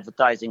because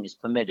advertising is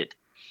permitted.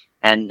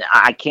 And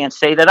I can't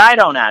say that I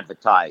don't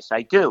advertise.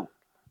 I do.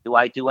 Do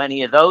I do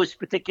any of those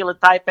particular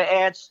type of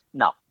ads?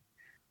 No.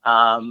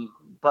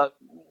 But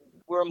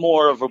we're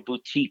more of a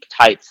boutique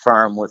type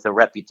firm with a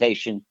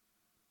reputation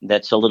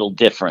that's a little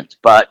different.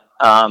 But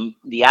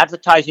the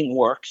advertising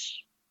works.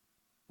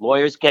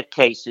 Lawyers get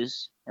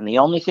cases. And the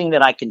only thing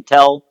that I can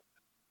tell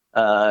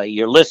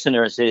your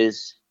listeners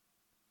is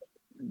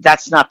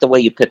that's not the way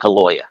you pick a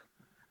lawyer,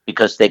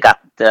 because they got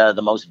the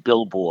most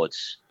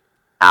billboards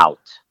out.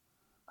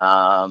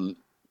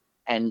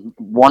 And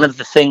one of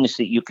the things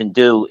that you can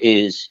do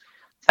is,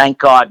 thank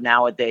God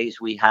nowadays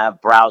we have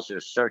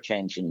browsers, search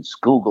engines,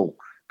 Google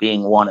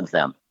being one of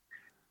them.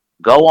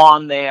 Go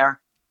on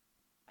there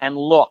and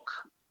look.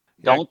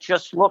 Don't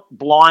just look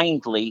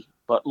blindly,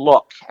 but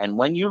look. And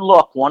when you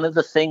look, one of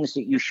the things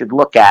that you should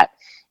look at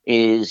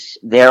is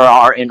there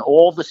are in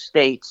all the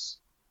states,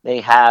 they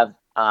have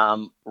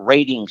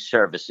rating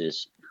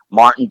services,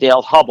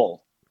 Martindale Hubbell,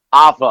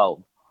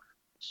 Avvo,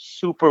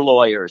 Super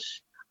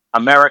Lawyers,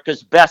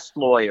 America's Best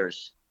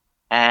Lawyers.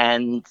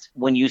 And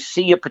when you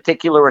see a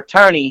particular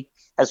attorney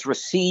has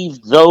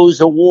received those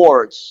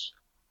awards,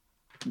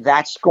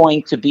 that's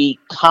going to be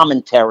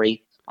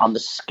commentary on the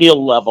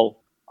skill level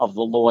of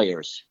the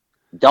lawyers.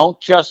 Don't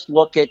just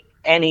look at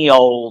any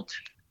old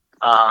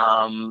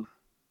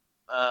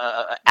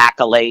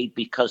accolade,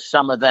 because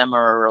some of them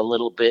are a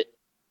little bit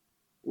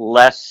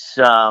less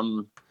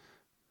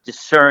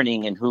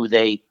discerning in who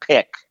they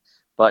pick.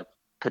 But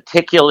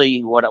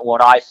particularly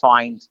what I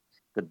find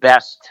the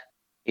best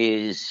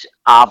is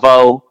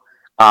Avvo,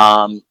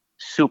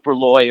 Super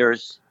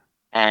Lawyers,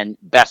 and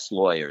Best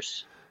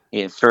Lawyers.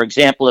 For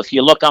example, if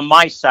you look on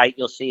my site,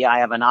 you'll see I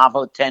have an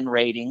Avvo 10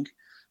 rating.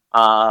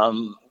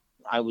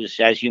 I was,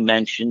 as you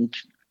mentioned,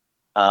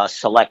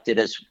 selected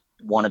as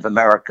one of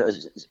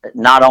America's,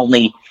 not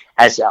only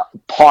as a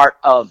part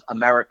of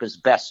America's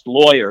Best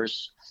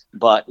Lawyers,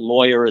 but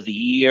Lawyer of the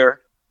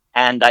Year.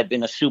 And I've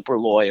been a super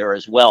lawyer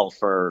as well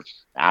for,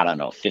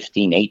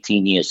 15,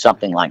 18 years,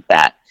 something like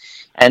that.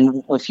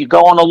 And if you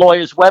go on a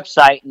lawyer's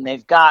website and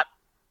they've got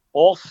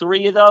all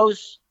three of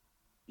those,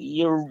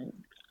 you're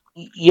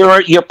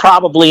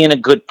probably in a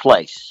good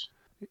place.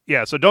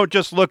 Yeah, so don't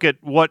just look at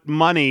what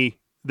money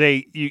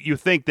you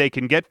think they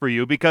can get for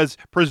you, because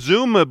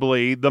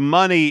presumably the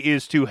money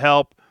is to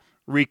help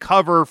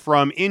recover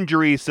from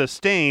injury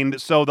sustained.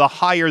 So the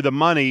higher the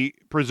money,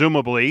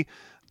 presumably,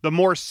 the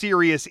more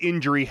serious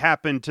injury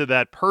happened to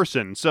that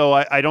person. So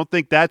I don't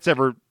think that's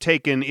ever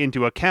taken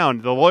into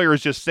account. The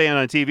lawyers just say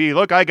on TV,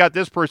 look, I got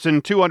this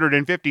person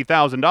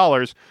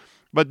 $250,000,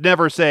 but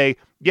never say,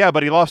 yeah,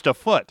 but he lost a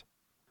foot.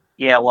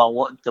 Yeah,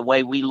 well, the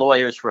way we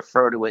lawyers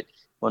refer to it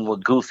when we're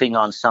goofing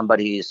on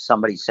somebody is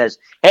somebody says,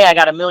 hey, I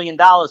got $1 million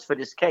for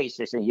this case.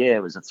 They say, yeah,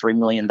 it was a $3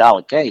 million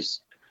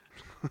case.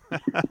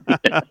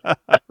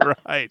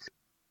 Right.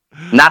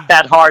 Not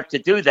that hard to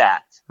do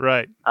that.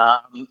 Right.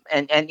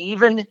 And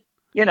even,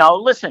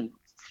 listen,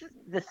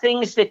 the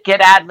things that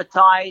get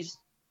advertised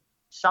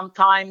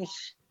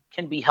sometimes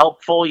can be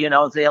helpful.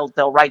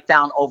 They'll write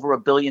down over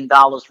 $1 billion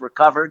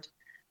recovered.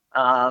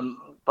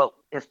 But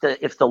if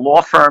the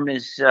law firm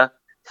is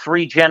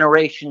 3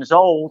 generations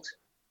old,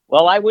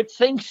 well, I would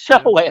think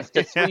so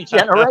after 3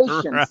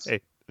 generations.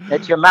 Right.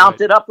 That you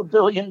mounted up $1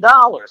 billion.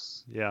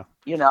 Yeah.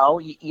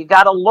 You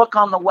got to look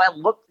on the web.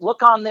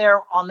 Look on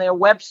their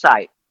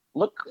website.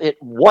 Look at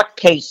what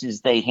cases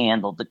they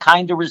handled, the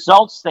kind of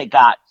results they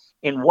got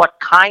in what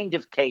kind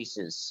of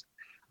cases.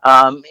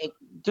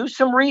 Do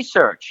some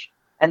research,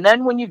 and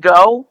then when you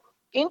go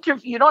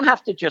interview, you don't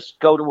have to just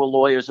go to a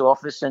lawyer's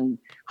office and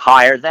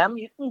hire them.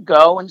 You can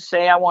go and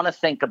say, I want to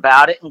think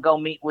about it, and go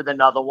meet with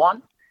another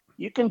one.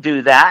 You can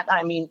do that.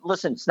 I mean,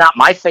 listen, it's not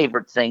my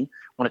favorite thing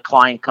when a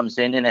client comes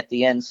in and at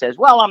the end says,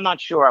 well, I'm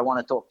not sure, I want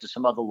to talk to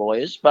some other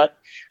lawyers, but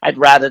I'd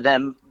rather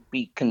them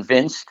be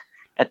convinced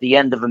at the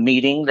end of a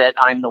meeting that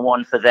I'm the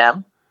one for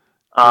them.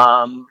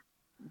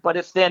 But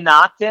if they're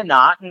not, they're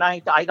not. And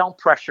I don't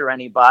pressure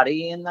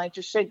anybody. And I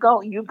just say,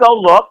 go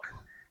look.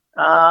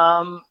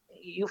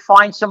 You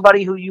find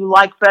somebody who you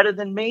like better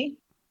than me,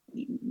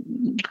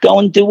 go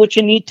and do what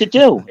you need to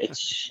do.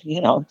 It's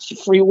a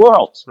free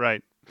world.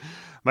 Right.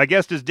 My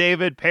guest is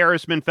David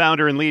Parisman,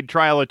 founder and lead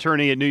trial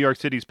attorney at New York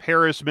City's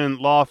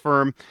Parisman Law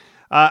Firm.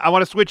 I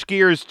want to switch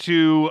gears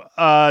to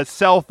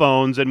cell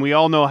phones, and we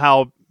all know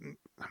how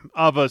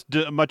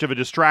much of a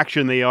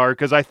distraction they are,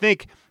 because I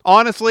think,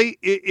 honestly,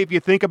 if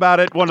you think about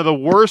it, one of the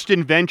worst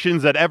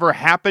inventions that ever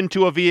happened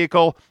to a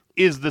vehicle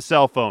is the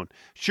cell phone.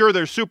 Sure,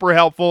 they're super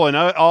helpful in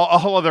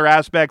all other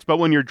aspects, but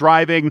when you're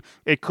driving,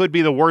 it could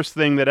be the worst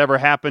thing that ever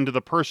happened to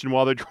the person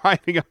while they're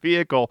driving a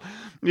vehicle,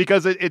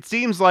 because it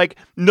seems like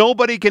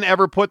nobody can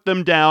ever put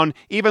them down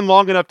even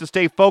long enough to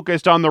stay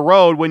focused on the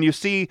road. When you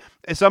see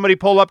somebody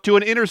pull up to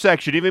an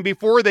intersection, even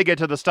before they get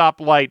to the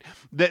stoplight,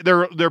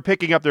 they're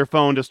picking up their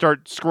phone to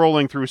start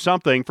scrolling through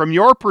something. From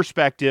your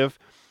perspective,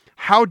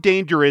 how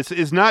dangerous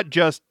is not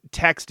just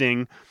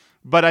texting,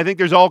 but I think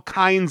there's all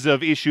kinds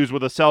of issues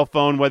with a cell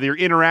phone, whether you're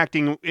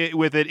interacting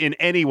with it in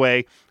any way.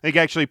 I think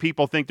actually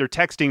people think they're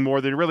texting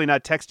more. They're really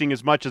not texting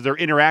as much as they're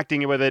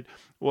interacting with it,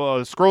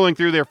 scrolling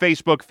through their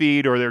Facebook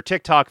feed or their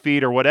TikTok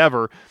feed or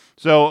whatever.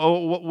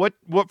 So what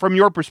from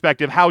your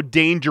perspective, how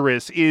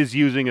dangerous is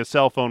using a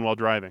cell phone while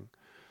driving?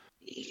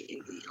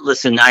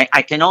 Listen,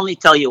 I can only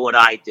tell you what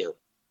I do.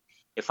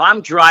 If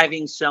I'm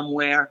driving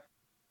somewhere,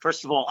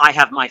 first of all, I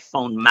have my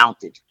phone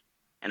mounted,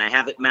 and I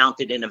have it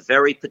mounted in a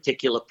very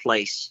particular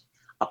place.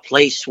 A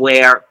place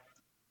where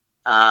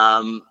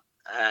even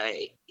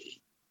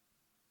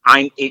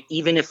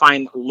if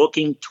I'm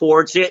looking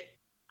towards it,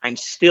 I'm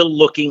still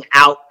looking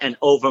out and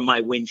over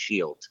my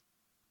windshield.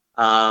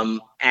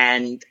 And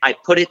I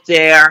put it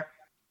there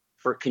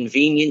for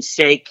convenience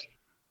sake.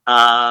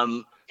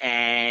 And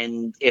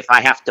if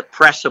I have to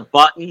press a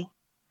button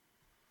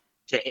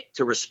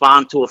to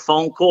respond to a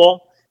phone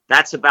call,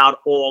 that's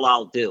about all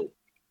I'll do.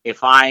 If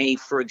I,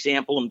 for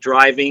example, am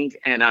driving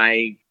and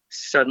I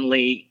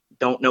suddenly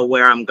don't know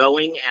where I'm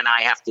going and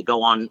I have to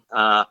go on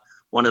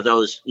one of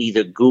those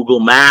either Google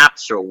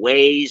Maps or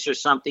Waze or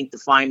something to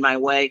find my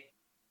way,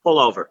 pull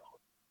over,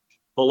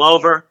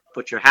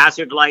 put your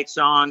hazard lights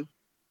on,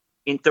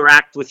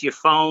 interact with your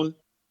phone,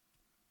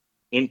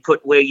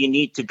 input where you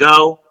need to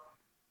go,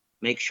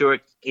 make sure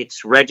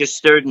it's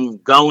registered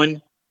and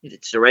going.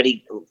 It's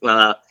already,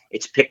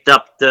 it's picked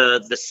up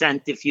the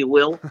scent, if you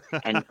will,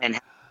 and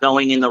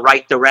going in the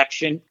right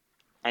direction,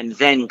 and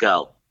then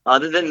go.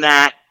 Other than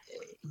that,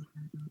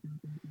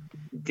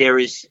 there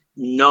is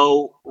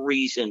no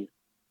reason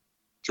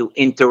to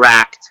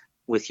interact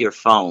with your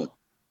phone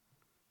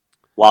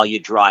while you're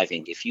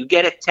driving. If you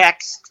get a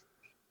text,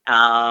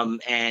 and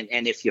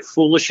if you're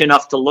foolish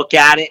enough to look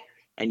at it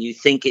and you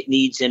think it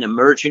needs an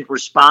emergent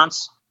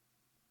response,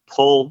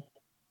 pull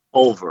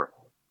over.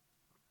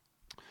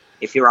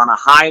 If you're on a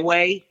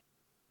highway,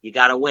 you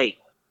got to wait.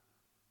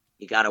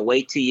 You got to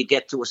wait till you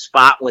get to a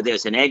spot where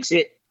there's an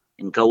exit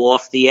and go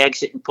off the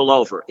exit and pull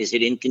over. Is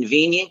it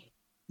inconvenient?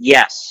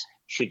 Yes.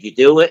 Should you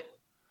do it?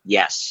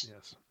 Yes.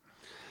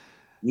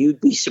 You'd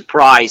be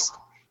surprised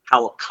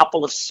how a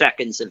couple of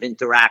seconds of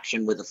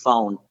interaction with a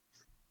phone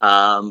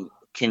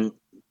can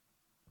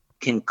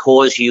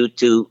cause you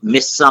to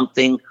miss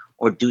something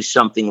or do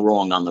something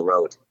wrong on the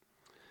road.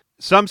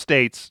 Some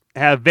states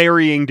have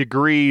varying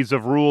degrees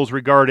of rules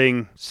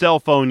regarding cell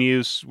phone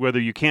use, whether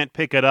you can't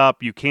pick it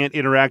up, you can't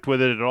interact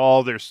with it at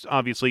all. There's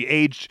obviously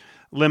age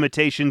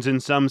limitations in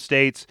some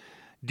states.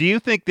 Do you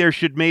think there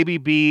should maybe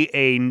be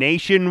a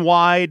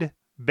nationwide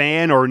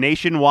ban or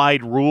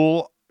nationwide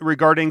rule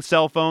regarding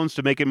cell phones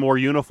to make it more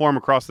uniform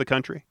across the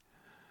country?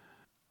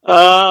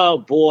 Oh,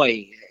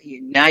 boy.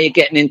 Now you're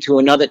getting into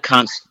another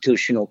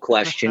constitutional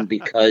question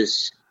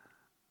because,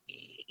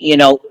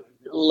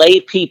 lay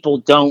people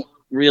don't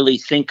really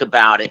think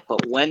about it,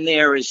 but when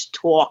there is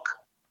talk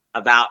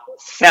about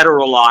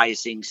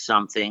federalizing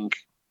something,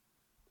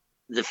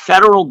 the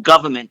federal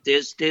government,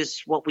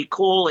 there's what we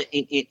call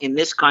in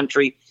this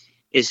country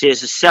is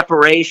there's a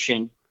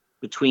separation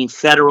between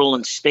federal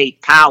and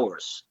state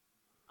powers.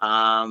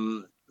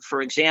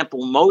 For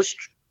example,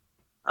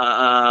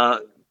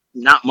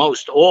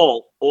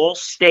 all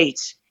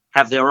states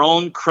have their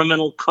own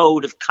criminal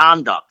code of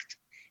conduct,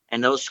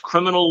 and those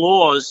criminal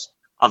laws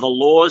are the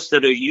laws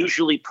that are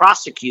usually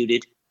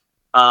prosecuted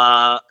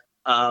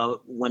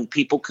when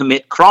people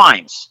commit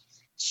crimes.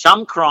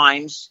 Some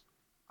crimes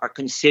are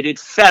considered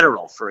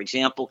federal, for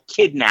example,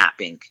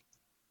 kidnapping.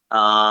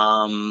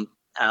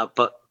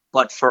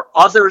 But for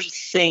other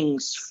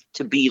things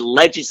to be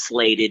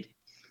legislated,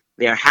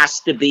 there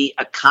has to be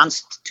a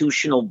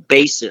constitutional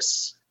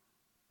basis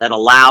that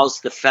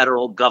allows the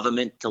federal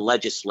government to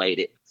legislate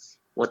it.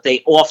 What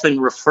they often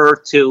refer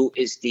to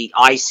is the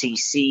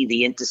ICC,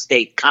 the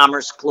Interstate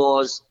Commerce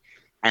Clause,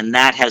 and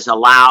that has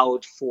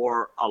allowed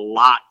for a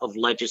lot of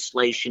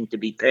legislation to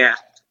be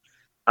passed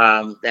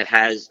that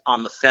has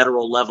on the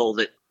federal level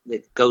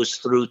that goes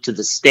through to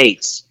the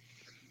states.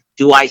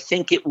 Do I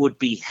think it would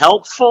be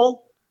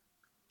helpful?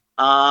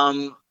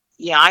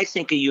 Yeah, I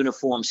think a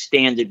uniform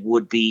standard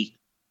would be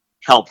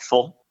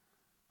helpful.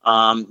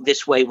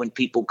 This way, when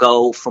people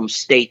go from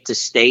state to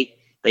state,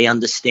 they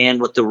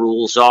understand what the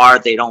rules are.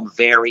 They don't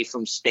vary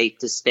from state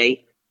to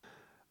state.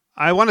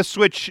 I want to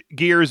switch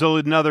gears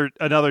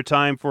another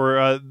time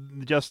for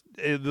just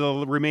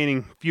the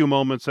remaining few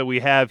moments that we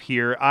have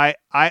here.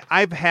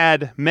 I've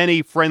had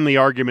many friendly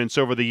arguments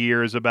over the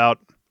years about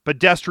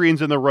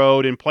pedestrians in the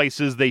road in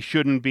places they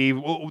shouldn't be.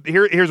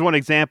 Here's one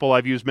example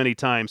I've used many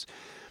times.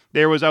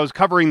 I was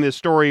covering this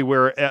story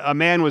where a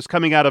man was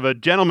coming out of a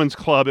gentleman's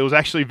club. It was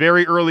actually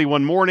very early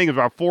one morning,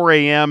 about 4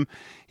 a.m.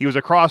 He was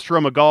across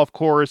from a golf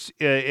course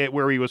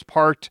where he was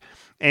parked,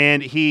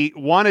 and he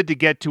wanted to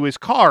get to his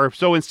car.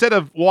 So instead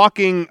of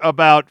walking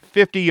about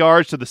 50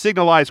 yards to the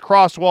signalized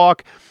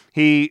crosswalk,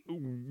 he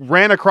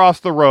ran across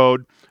the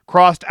road,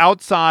 crossed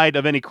outside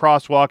of any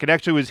crosswalk, and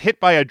actually was hit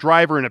by a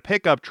driver in a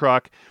pickup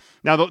truck.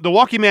 Now, the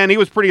walking man, he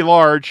was pretty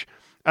large,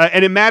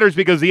 and it matters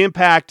because the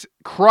impact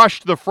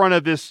crushed the front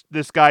of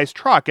this guy's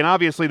truck. And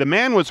obviously the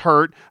man was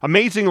hurt,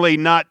 amazingly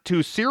not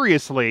too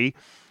seriously,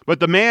 but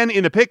the man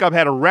in the pickup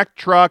had a wrecked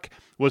truck,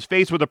 was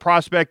faced with the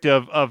prospect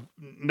of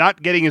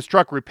not getting his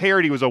truck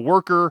repaired. He was a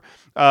worker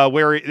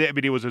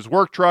it was his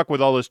work truck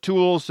with all his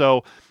tools,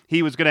 so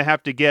he was going to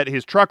have to get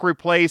his truck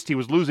replaced. He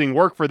was losing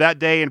work for that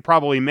day and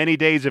probably many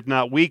days, if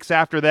not weeks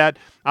after that,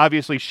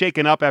 obviously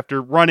shaken up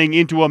after running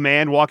into a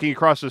man walking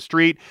across the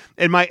street.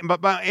 And my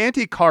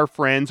anti-car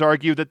friends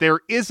argue that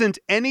there isn't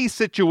any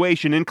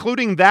situation,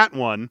 including that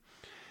one,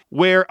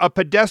 where a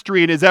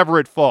pedestrian is ever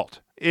at fault.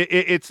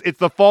 It's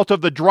the fault of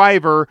the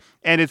driver,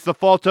 and it's the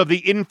fault of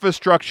the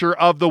infrastructure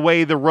of the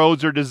way the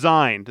roads are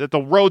designed, that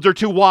the roads are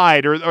too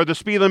wide or the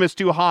speed limit is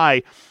too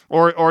high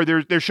or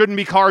there shouldn't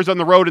be cars on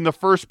the road in the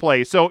first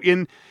place. So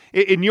in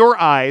your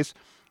eyes,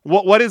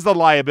 what is the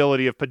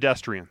liability of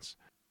pedestrians?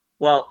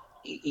 Well,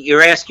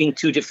 you're asking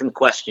two different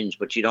questions,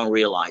 but you don't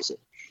realize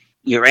it.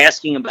 You're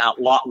asking about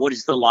what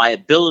is the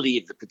liability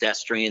of the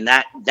pedestrian.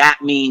 That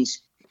means,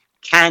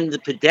 can the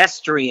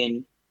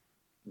pedestrian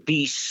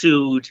be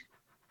sued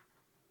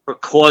for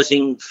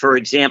causing, for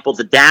example,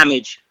 the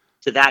damage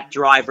to that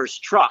driver's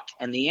truck?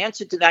 And the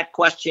answer to that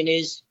question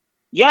is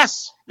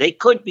yes, they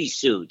could be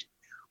sued.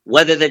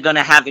 Whether they're going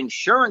to have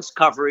insurance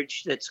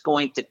coverage that's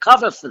going to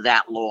cover for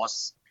that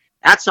loss,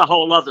 that's a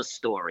whole other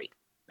story.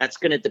 That's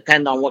going to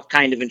depend on what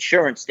kind of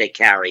insurance they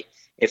carry.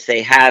 If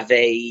they have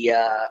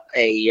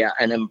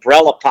an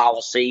umbrella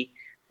policy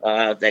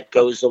that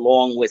goes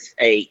along with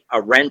a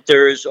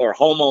renter's or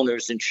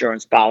homeowner's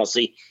insurance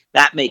policy,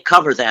 that may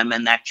cover them,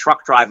 and that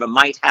truck driver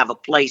might have a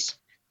place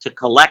to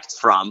collect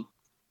from.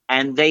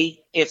 And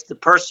if the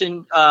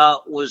person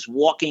was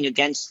walking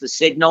against the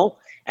signal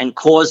and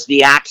caused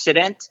the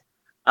accident,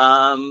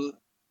 there'd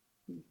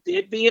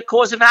be a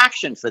cause of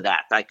action for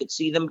that. I could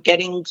see the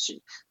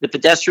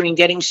pedestrian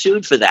getting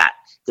sued for that.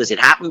 Does it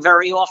happen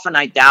very often?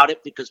 I doubt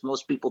it, because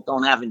most people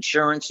don't have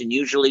insurance, and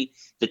usually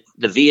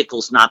the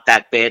vehicle's not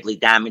that badly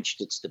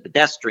damaged. It's the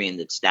pedestrian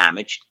that's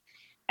damaged.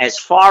 As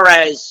far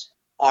as,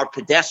 are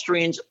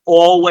pedestrians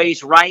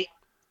always right?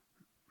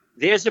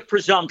 There's a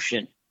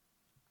presumption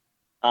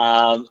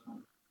for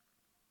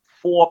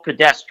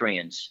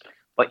pedestrians,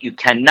 but you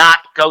cannot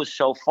go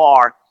so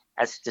far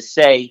as to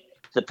say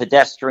the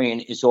pedestrian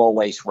is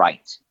always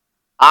right.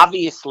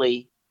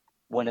 Obviously,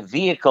 when a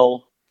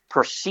vehicle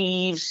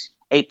perceives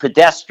a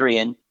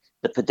pedestrian,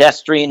 the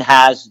pedestrian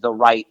has the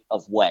right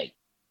of way.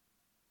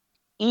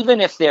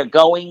 Even if they're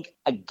going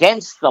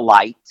against the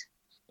light,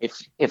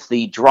 if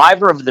the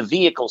driver of the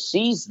vehicle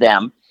sees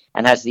them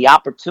and has the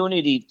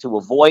opportunity to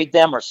avoid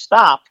them or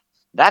stop,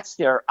 that's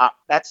their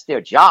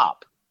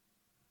job.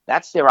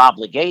 That's their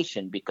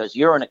obligation, because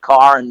you're in a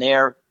car and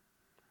they're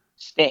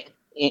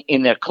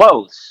in their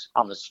clothes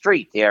on the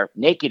street. They're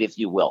naked, if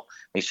you will.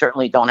 They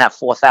certainly don't have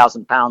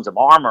 4,000 pounds of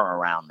armor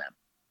around them.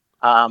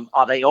 Are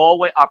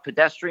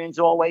pedestrians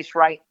always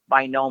right?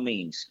 By no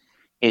means.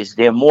 Is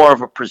there more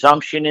of a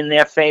presumption in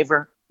their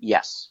favor?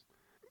 Yes.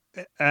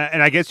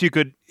 And I guess you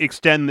could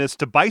extend this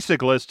to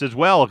bicyclists as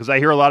well, because I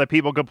hear a lot of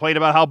people complain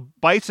about how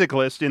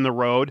bicyclists in the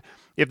road,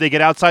 if they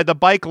get outside the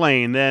bike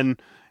lane, then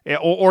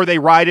or they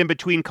ride in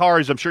between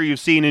cars. I'm sure you've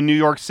seen in New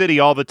York City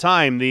all the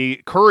time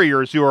the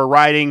couriers who are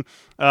riding,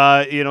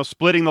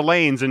 splitting the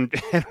lanes and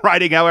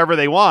riding however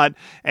they want,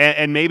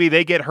 and maybe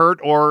they get hurt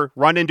or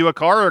run into a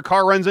car, or a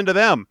car runs into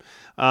them,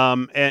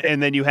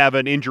 and then you have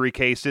an injury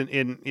case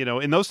in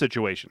those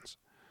situations.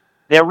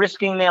 They're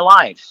risking their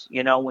lives.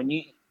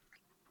 When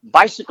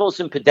bicycles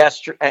and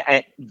pedestrians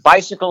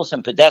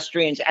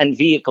and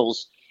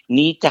vehicles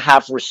need to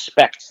have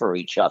respect for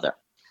each other.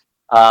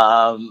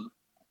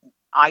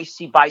 I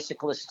see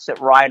bicyclists that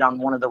ride on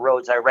one of the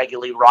roads I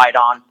regularly ride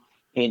on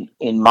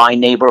in my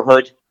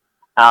neighborhood.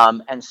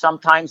 And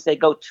sometimes they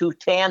go too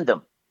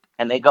tandem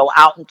and they go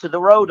out into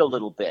the road a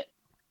little bit.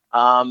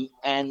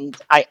 And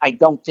I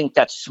don't think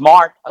that's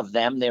smart of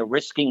them. They're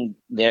risking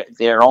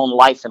their own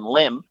life and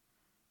limb.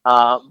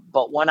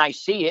 But when I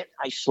see it,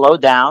 I slow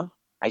down.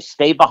 I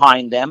stay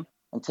behind them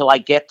until I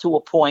get to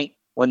a point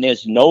when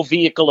there's no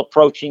vehicle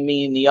approaching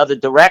me in the other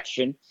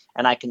direction,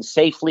 and I can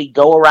safely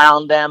go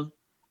around them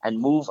and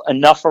move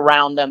enough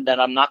around them that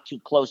I'm not too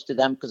close to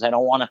them, because I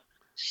don't want to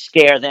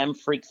scare them,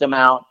 freak them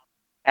out,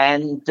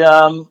 and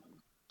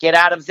get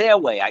out of their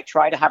way. I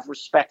try to have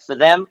respect for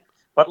them,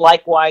 but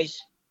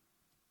likewise,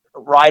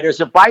 riders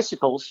of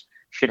bicycles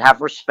should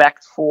have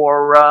respect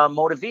for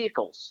motor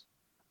vehicles.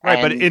 Right,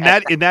 but in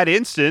that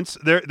instance,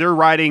 they're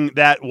riding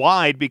that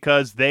wide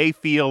because they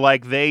feel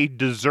like they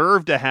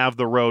deserve to have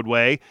the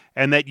roadway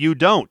and that you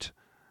don't.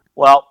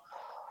 Well,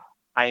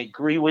 I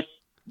agree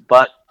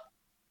but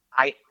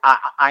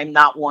I'm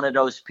not one of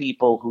those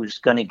people who's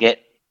going to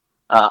get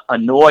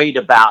annoyed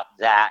about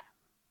that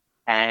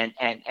and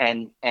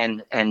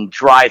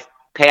drive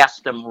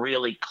past them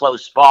really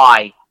close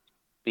by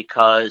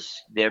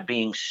because they're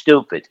being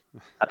stupid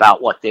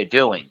about what they're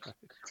doing.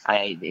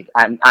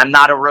 I'm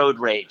not a road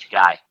rage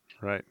guy.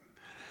 Right.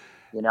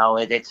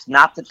 It's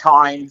not the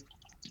time.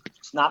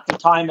 It's not the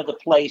time or the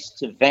place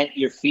to vent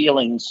your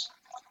feelings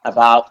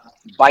about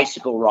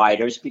bicycle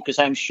riders, because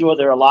I'm sure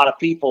there are a lot of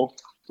people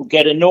who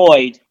get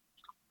annoyed.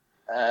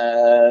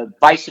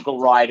 Bicycle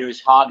riders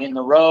hogging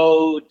the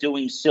road,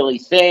 doing silly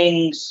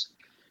things,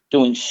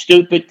 doing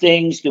stupid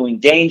things, doing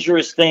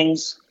dangerous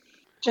things.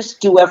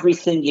 Just do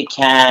everything you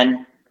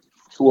can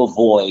to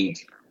avoid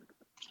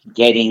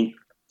getting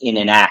in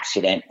an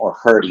accident or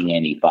hurting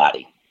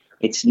anybody.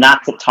 It's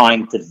not the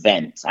time to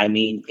vent. I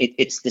mean,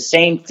 it's the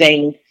same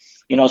thing.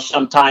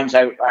 Sometimes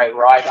I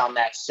ride on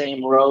that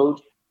same road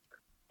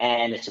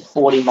and it's a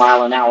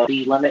 40-mile-an-hour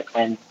speed limit,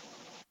 and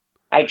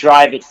I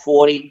drive at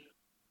 40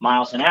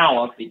 miles an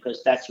hour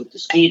because that's what the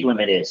speed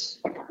limit is.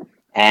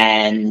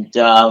 And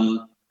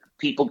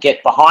people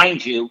get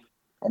behind you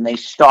and they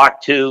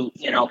start to,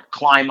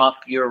 climb up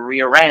your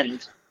rear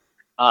end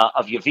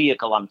of your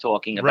vehicle, I'm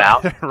talking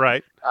about.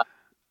 Right.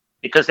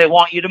 Because they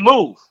want you to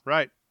move.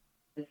 Right.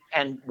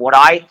 And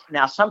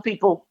now some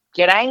people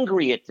get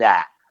angry at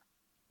that,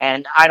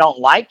 and I don't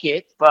like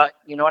it, but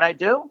you know what I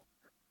do?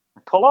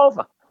 Pull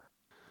over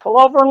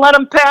and let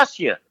them pass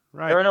you.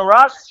 Right. They're in a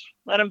rush.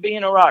 Let them be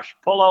in a rush.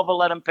 Pull over,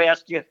 let them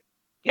pass you.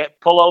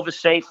 Pull over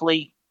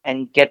safely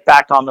and get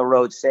back on the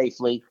road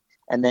safely,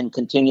 and then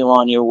continue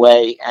on your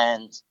way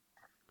and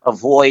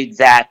avoid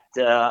that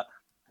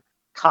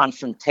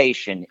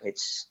confrontation.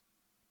 It's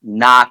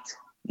not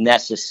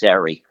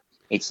necessary.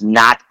 It's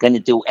not going to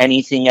do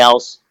anything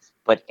else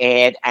but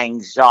add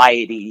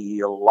anxiety to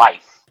your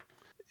life.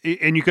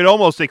 And you could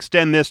almost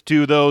extend this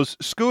to those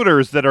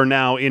scooters that are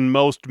now in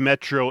most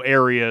metro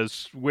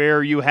areas,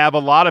 where you have a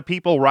lot of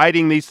people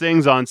riding these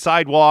things on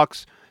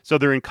sidewalks, so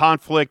they're in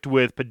conflict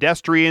with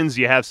pedestrians.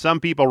 You have some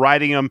people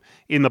riding them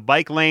in the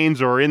bike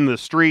lanes or in the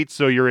streets,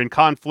 so you're in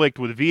conflict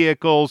with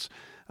vehicles.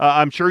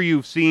 I'm sure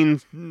you've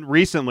seen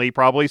recently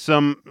probably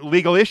some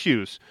legal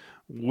issues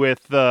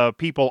with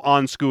people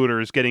on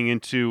scooters getting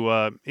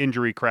into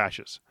injury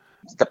crashes.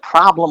 The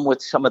problem with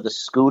some of the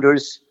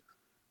scooters,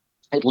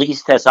 at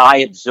least as I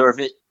observe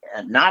it,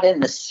 not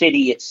in the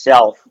city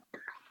itself,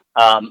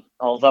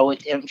 although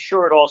I'm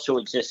sure it also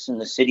exists in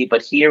the city,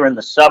 but here in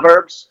the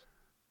suburbs,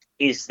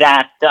 is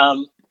that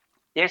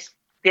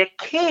they're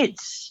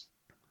kids.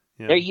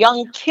 Yeah. They're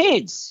young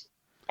kids.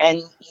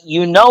 And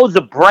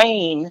the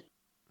brain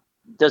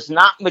does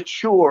not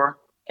mature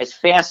as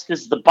fast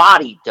as the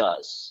body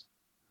does.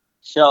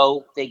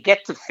 So they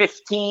get to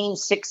 15,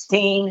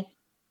 16,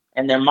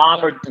 and their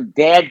mom or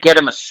dad get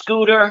them a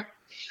scooter,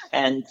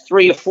 and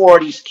 3 or 4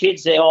 of these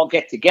kids, they all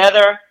get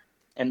together,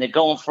 and they're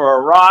going for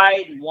a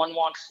ride, and one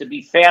wants to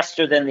be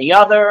faster than the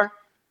other,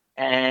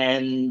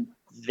 and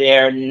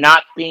they're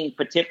not being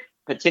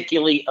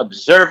particularly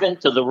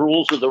observant to the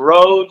rules of the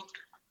road.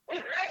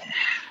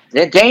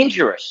 They're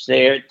dangerous.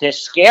 They're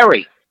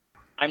scary.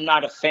 I'm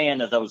not a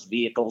fan of those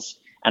vehicles,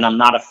 and I'm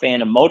not a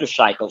fan of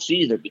motorcycles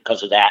either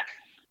because of that.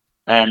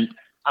 And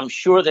I'm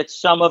sure that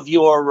some of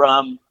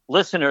your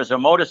listeners are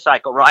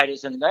motorcycle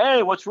riders and,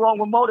 hey, what's wrong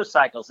with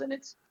motorcycles? And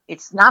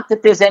it's not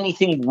that there's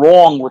anything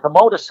wrong with a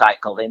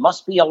motorcycle. They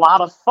must be a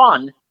lot of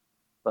fun.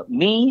 But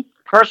me,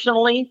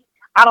 personally,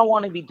 I don't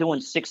want to be doing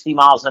 60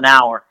 miles an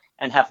hour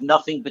and have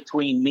nothing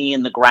between me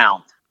and the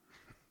ground.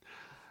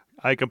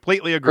 I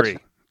completely agree.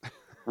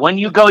 When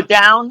you go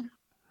down,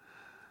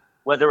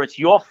 whether it's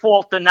your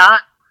fault or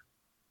not,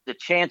 the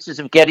chances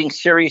of getting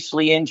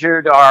seriously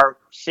injured are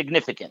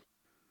significant.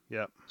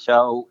 Yeah.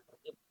 So,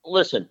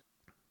 listen,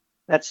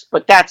 that's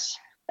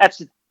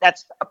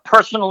a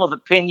personal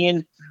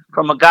opinion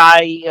from a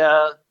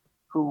guy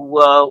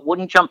who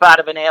wouldn't jump out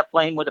of an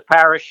airplane with a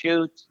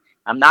parachute.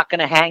 I'm not going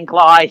to hang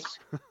glide.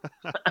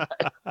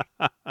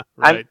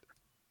 Right.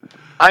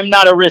 I'm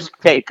not a risk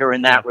taker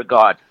in that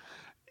regard.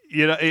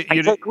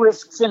 I take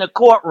risks in a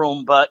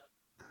courtroom, but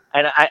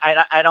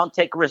I don't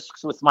take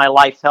risks with my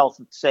life, health,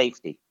 and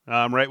safety.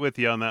 I'm right with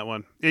you on that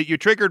one. You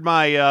triggered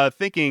my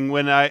thinking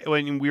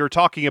when we were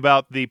talking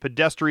about the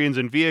pedestrians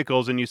and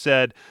vehicles, and you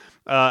said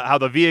how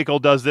the vehicle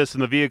does this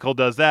and the vehicle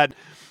does that.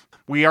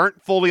 We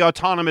aren't fully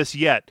autonomous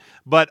yet,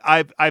 but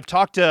I've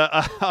talked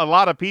to a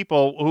lot of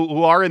people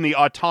who are in the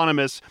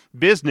autonomous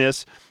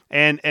business,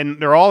 and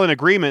they're all in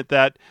agreement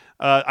that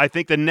I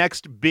think the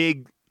next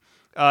big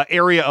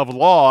area of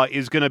law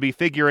is going to be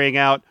figuring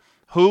out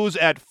who's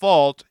at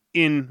fault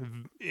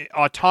in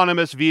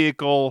autonomous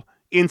vehicle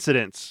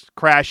incidents,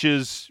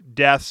 crashes,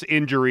 deaths,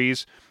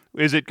 injuries.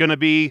 Is it going to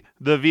be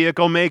the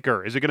vehicle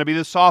maker? Is it going to be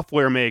the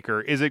software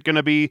maker? Is it going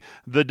to be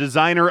the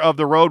designer of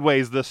the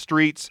roadways, the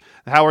streets?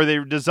 How are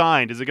they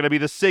designed? Is it going to be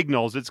the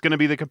signals? It's going to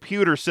be the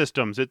computer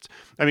systems.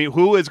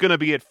 Who is going to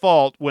be at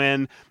fault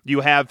when you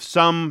have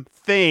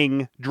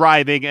something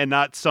driving and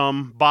not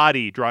some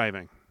body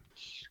driving?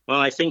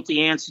 Well, I think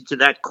the answer to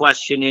that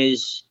question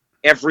is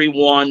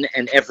everyone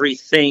and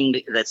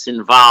everything that's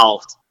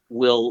involved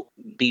will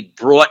be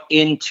brought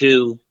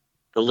into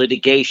the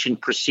litigation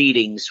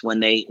proceedings when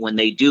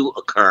they do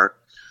occur,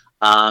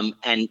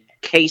 and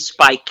case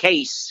by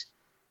case,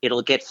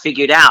 it'll get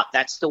figured out.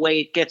 That's the way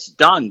it gets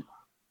done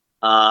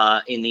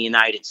in the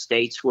United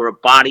States. We're a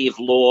body of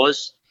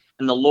laws,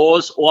 and the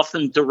laws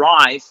often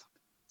derive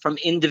from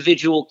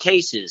individual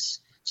cases.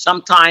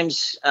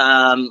 Sometimes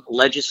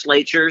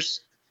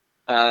legislatures,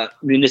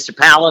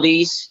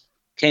 municipalities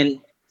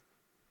can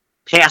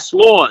pass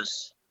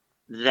laws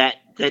that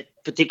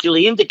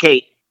particularly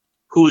indicate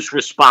who's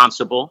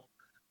responsible,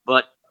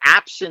 but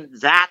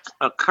absent that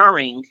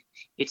occurring,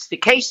 it's the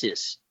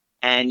cases.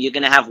 And you're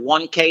going to have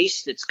one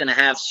case that's going to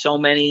have so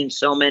many and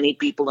so many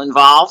people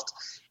involved,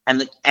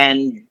 and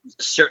a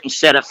certain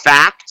set of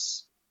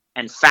facts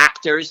and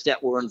factors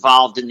that were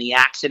involved in the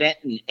accident,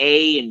 and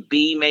A and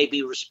B may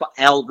be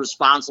held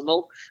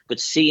responsible, but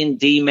C and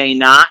D may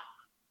not.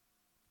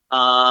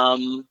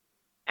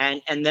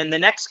 And then the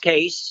next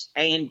case,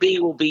 A and B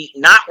will be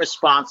not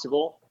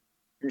responsible,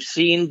 and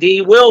C and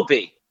D will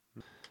be.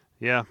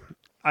 Yeah,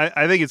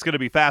 I think it's going to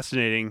be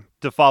fascinating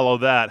to follow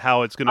that,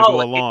 how it's going to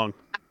go along. It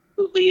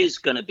absolutely is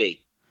going to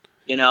be.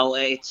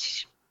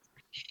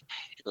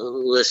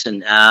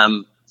 Listen,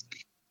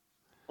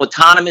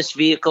 autonomous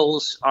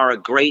vehicles are a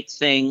great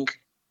thing.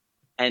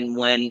 And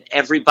when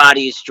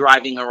everybody is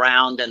driving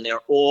around and they're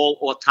all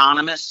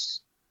autonomous,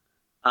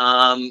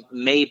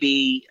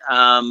 maybe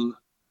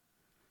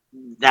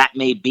that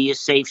may be a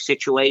safe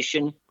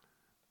situation.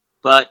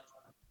 But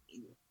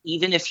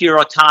even if you're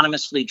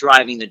autonomously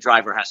driving, the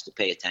driver has to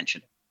pay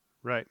attention.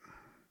 Right.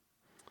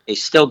 They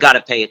still got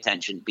to pay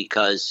attention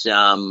because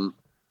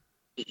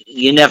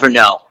you never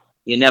know.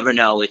 You never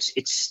know. It's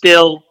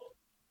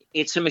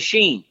a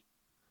machine.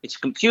 It's a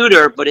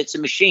computer, but it's a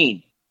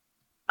machine.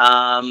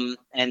 And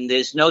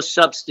there's no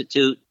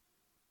substitute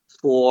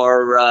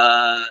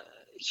for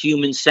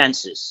human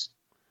senses.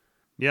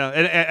 Yeah,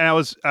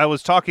 and I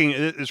was talking.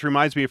 This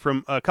reminds me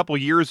from a couple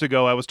of years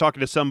ago. I was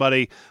talking to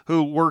somebody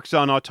who works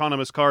on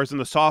autonomous cars and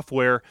the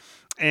software,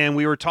 and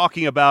we were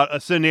talking about a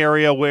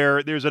scenario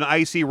where there's an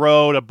icy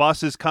road, a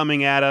bus is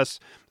coming at us,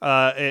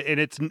 and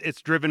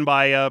it's driven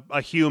by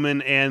a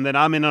human, and then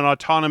I'm in an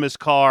autonomous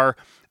car,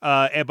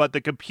 but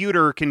the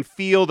computer can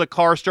feel the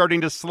car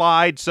starting to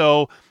slide.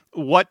 So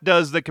what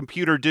does the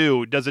computer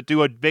do? Does it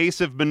do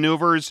evasive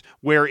maneuvers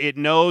where it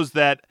knows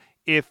that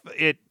if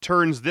it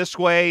turns this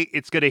way,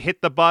 it's going to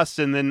hit the bus,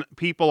 and then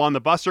people on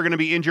the bus are going to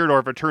be injured, or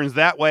if it turns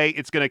that way,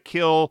 it's going to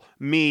kill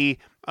me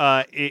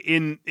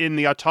in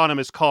the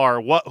autonomous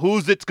car?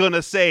 Who's it's going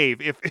to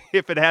save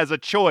if it has a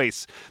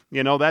choice?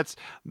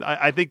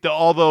 I think that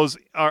all those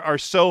are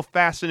so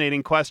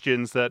fascinating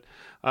questions that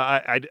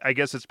I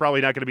guess it's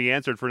probably not going to be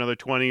answered for another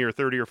 20 or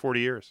 30 or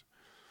 40 years.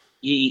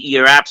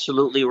 You're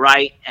absolutely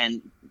right,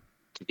 and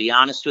to be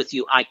honest with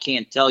you, I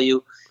can't tell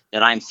you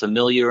that I'm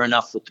familiar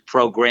enough with the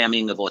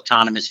programming of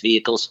autonomous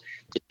vehicles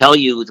to tell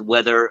you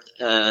whether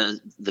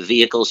the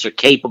vehicles are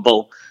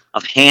capable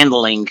of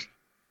handling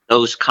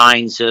those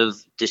kinds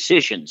of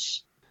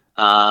decisions.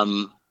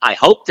 I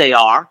hope they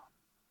are,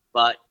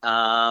 but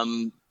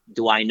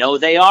do I know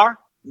they are?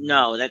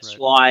 No, that's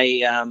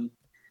why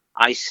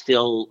I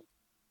still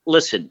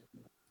listen.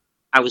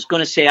 I was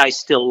going to say I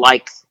still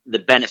like the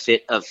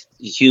benefit of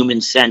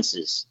human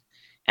senses,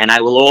 and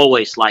I will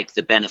always like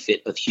the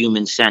benefit of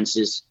human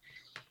senses.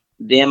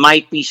 There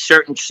might be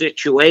certain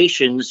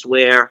situations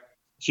where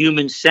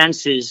human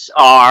senses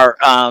are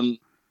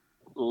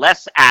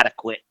less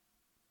adequate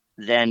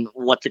than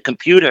what the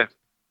computer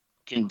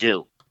can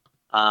do.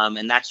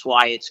 And that's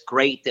why it's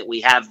great that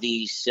we have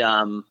these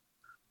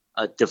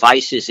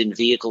devices in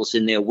vehicles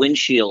in their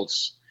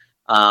windshields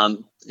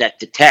that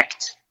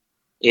detect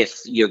if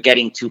you're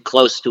getting too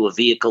close to a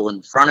vehicle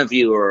in front of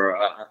you or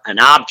an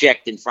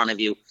object in front of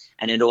you,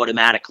 and it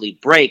automatically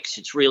brakes.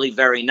 It's really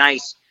very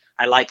nice.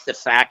 I like the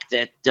fact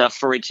that,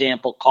 for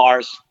example,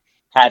 cars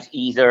have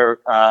either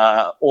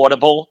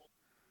audible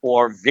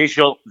or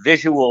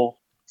visual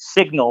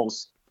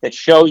signals that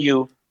show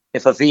you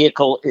if a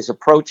vehicle is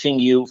approaching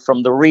you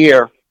from the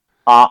rear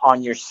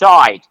on your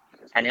side,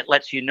 and it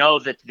lets you know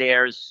that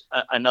there's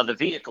another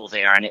vehicle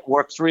there. And it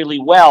works really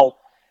well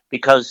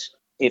because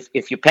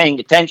if you're paying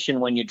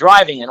attention when you're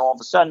driving, and all of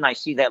a sudden I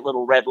see that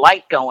little red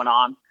light going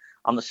on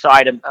the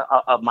side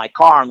of my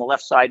car on the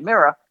left side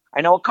mirror,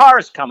 I know a car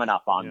is coming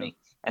up on me.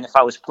 And if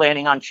I was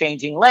planning on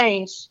changing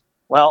lanes,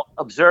 well,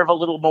 observe a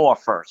little more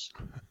first.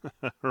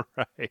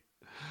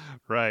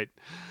 Right.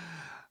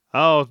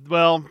 Oh,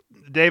 well,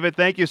 David,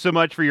 thank you so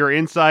much for your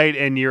insight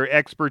and your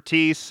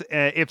expertise.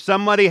 If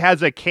somebody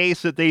has a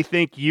case that they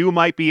think you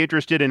might be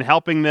interested in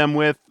helping them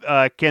with,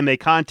 can they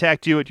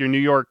contact you at your New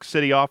York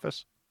City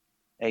office?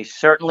 They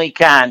certainly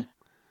can.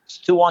 It's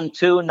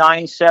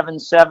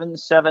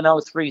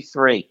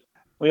 212-977-7033.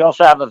 We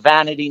also have a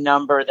vanity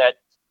number that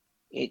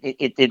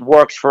it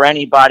works for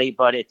anybody,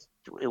 but it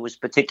was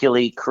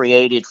particularly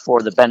created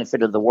for the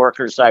benefit of the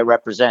workers I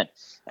represent.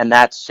 And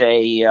that's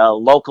a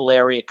local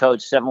area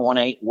code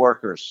 718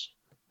 workers.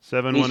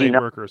 718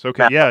 workers.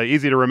 Okay. Yeah.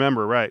 Easy to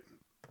remember. Right.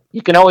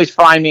 You can always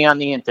find me on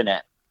the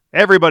internet.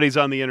 Everybody's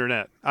on the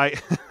internet.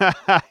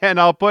 And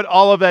I'll put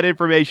all of that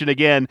information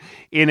again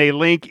in a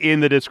link in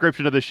the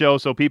description of the show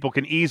so people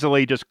can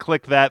easily just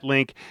click that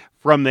link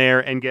from there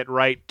and get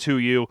right to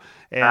you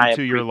and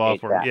to your law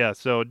firm. That. Yeah.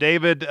 So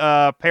David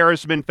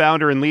Parisman,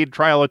 founder and lead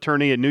trial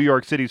attorney at New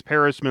York City's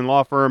Parisman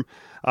Law Firm.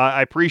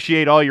 I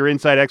appreciate all your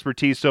inside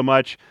expertise so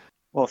much.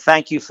 Well,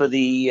 thank you for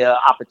the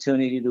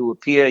opportunity to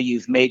appear.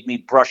 You've made me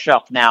brush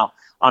up now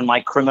on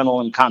my criminal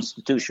and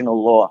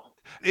constitutional law.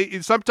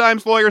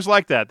 Sometimes lawyers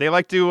like that. They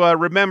like to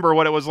remember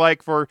what it was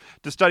like to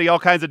study all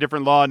kinds of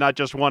different law, not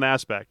just one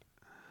aspect.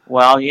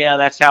 Well, yeah,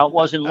 that's how it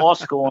was in law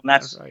school, and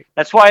that's right.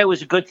 That's why it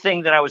was a good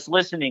thing that I was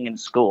listening in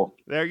school.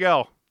 There you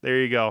go. There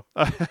you go.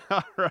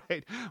 All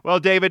right. Well,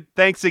 David,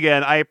 thanks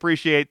again. I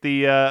appreciate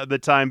the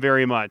time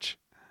very much.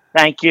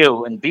 Thank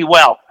you, and be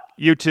well.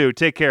 You too.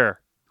 Take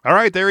care. All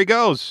right, there he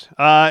goes.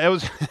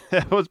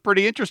 It was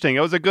pretty interesting.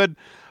 I think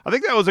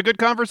that was a good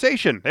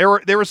conversation. There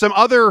were some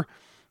other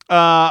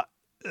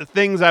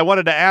things I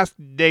wanted to ask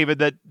David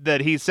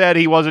that he said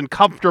he wasn't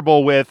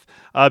comfortable with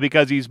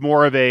because he's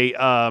more of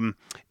a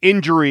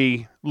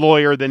injury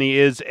lawyer than he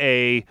is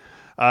a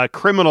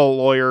criminal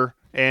lawyer,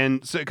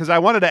 and so because I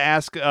wanted to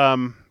ask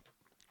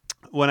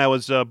when I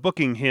was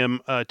booking him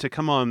to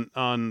come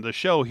on the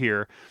show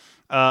here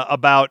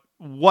about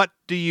what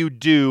do you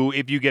do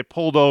if you get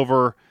pulled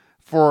over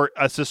for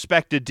a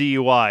suspected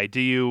DUI?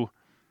 Do you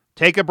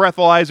take a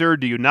breathalyzer?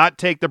 Do you not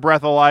take the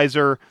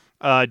breathalyzer?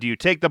 Do you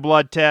take the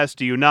blood test?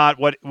 Do you not?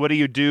 What do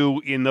you do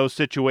in those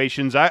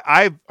situations?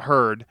 I've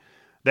heard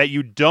that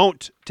you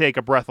don't take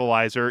a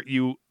breathalyzer.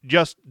 You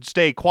just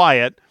stay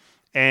quiet.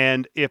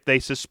 And if they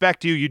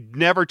suspect you, you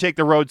never take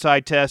the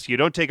roadside test. You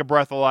don't take a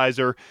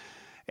breathalyzer.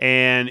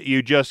 And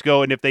you just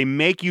go. And if they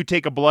make you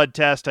take a blood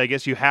test, I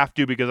guess you have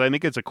to, because I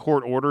think it's a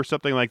court order,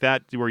 something like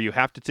that, where you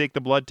have to take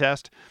the blood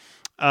test.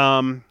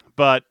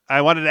 But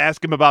I wanted to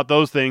ask him about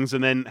those things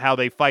and then how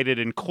they fight it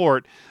in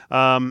court.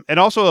 And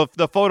also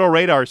the photo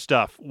radar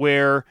stuff,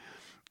 where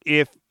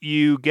if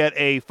you get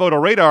a photo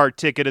radar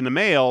ticket in the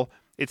mail,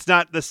 it's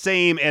not the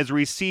same as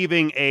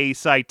receiving a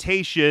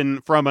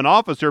citation from an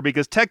officer,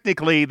 because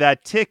technically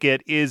that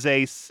ticket is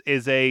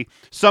a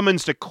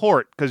summons to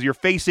court because you're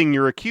facing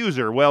your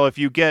accuser. Well, if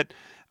you get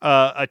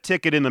a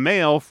ticket in the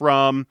mail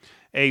from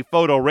a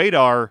photo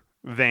radar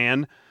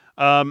van,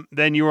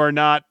 then you are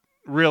not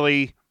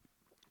really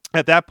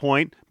at that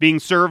point being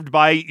served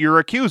by your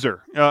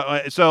accuser.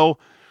 So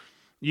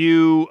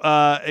you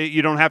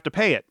don't have to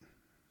pay it.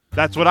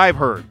 That's what I've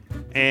heard.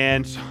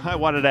 And so I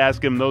wanted to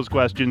ask him those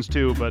questions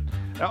too. But,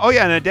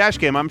 and a dash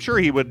cam. I'm sure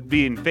he would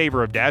be in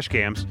favor of dash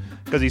cams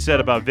because he said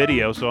about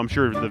video. So I'm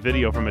sure the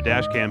video from a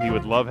dash cam, he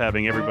would love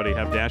having everybody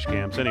have dash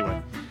cams. Anyway,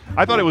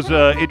 I thought it was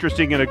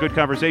interesting and a good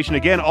conversation.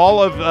 Again,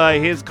 all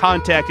of his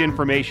contact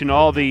information,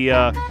 all the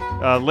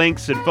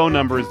links and phone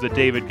numbers that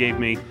David gave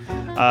me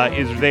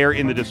is there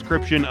in the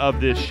description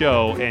of this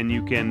show. And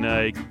you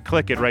can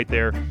click it right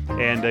there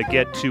and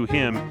get to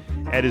him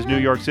at his New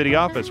York City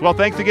office. Well,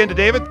 thanks again to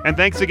David, and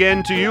thanks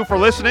again to you for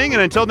listening.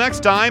 And until next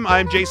time,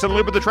 I'm Jason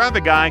Luber, the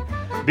traffic guy.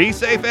 Be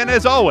safe, and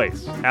as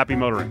always, happy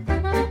motoring.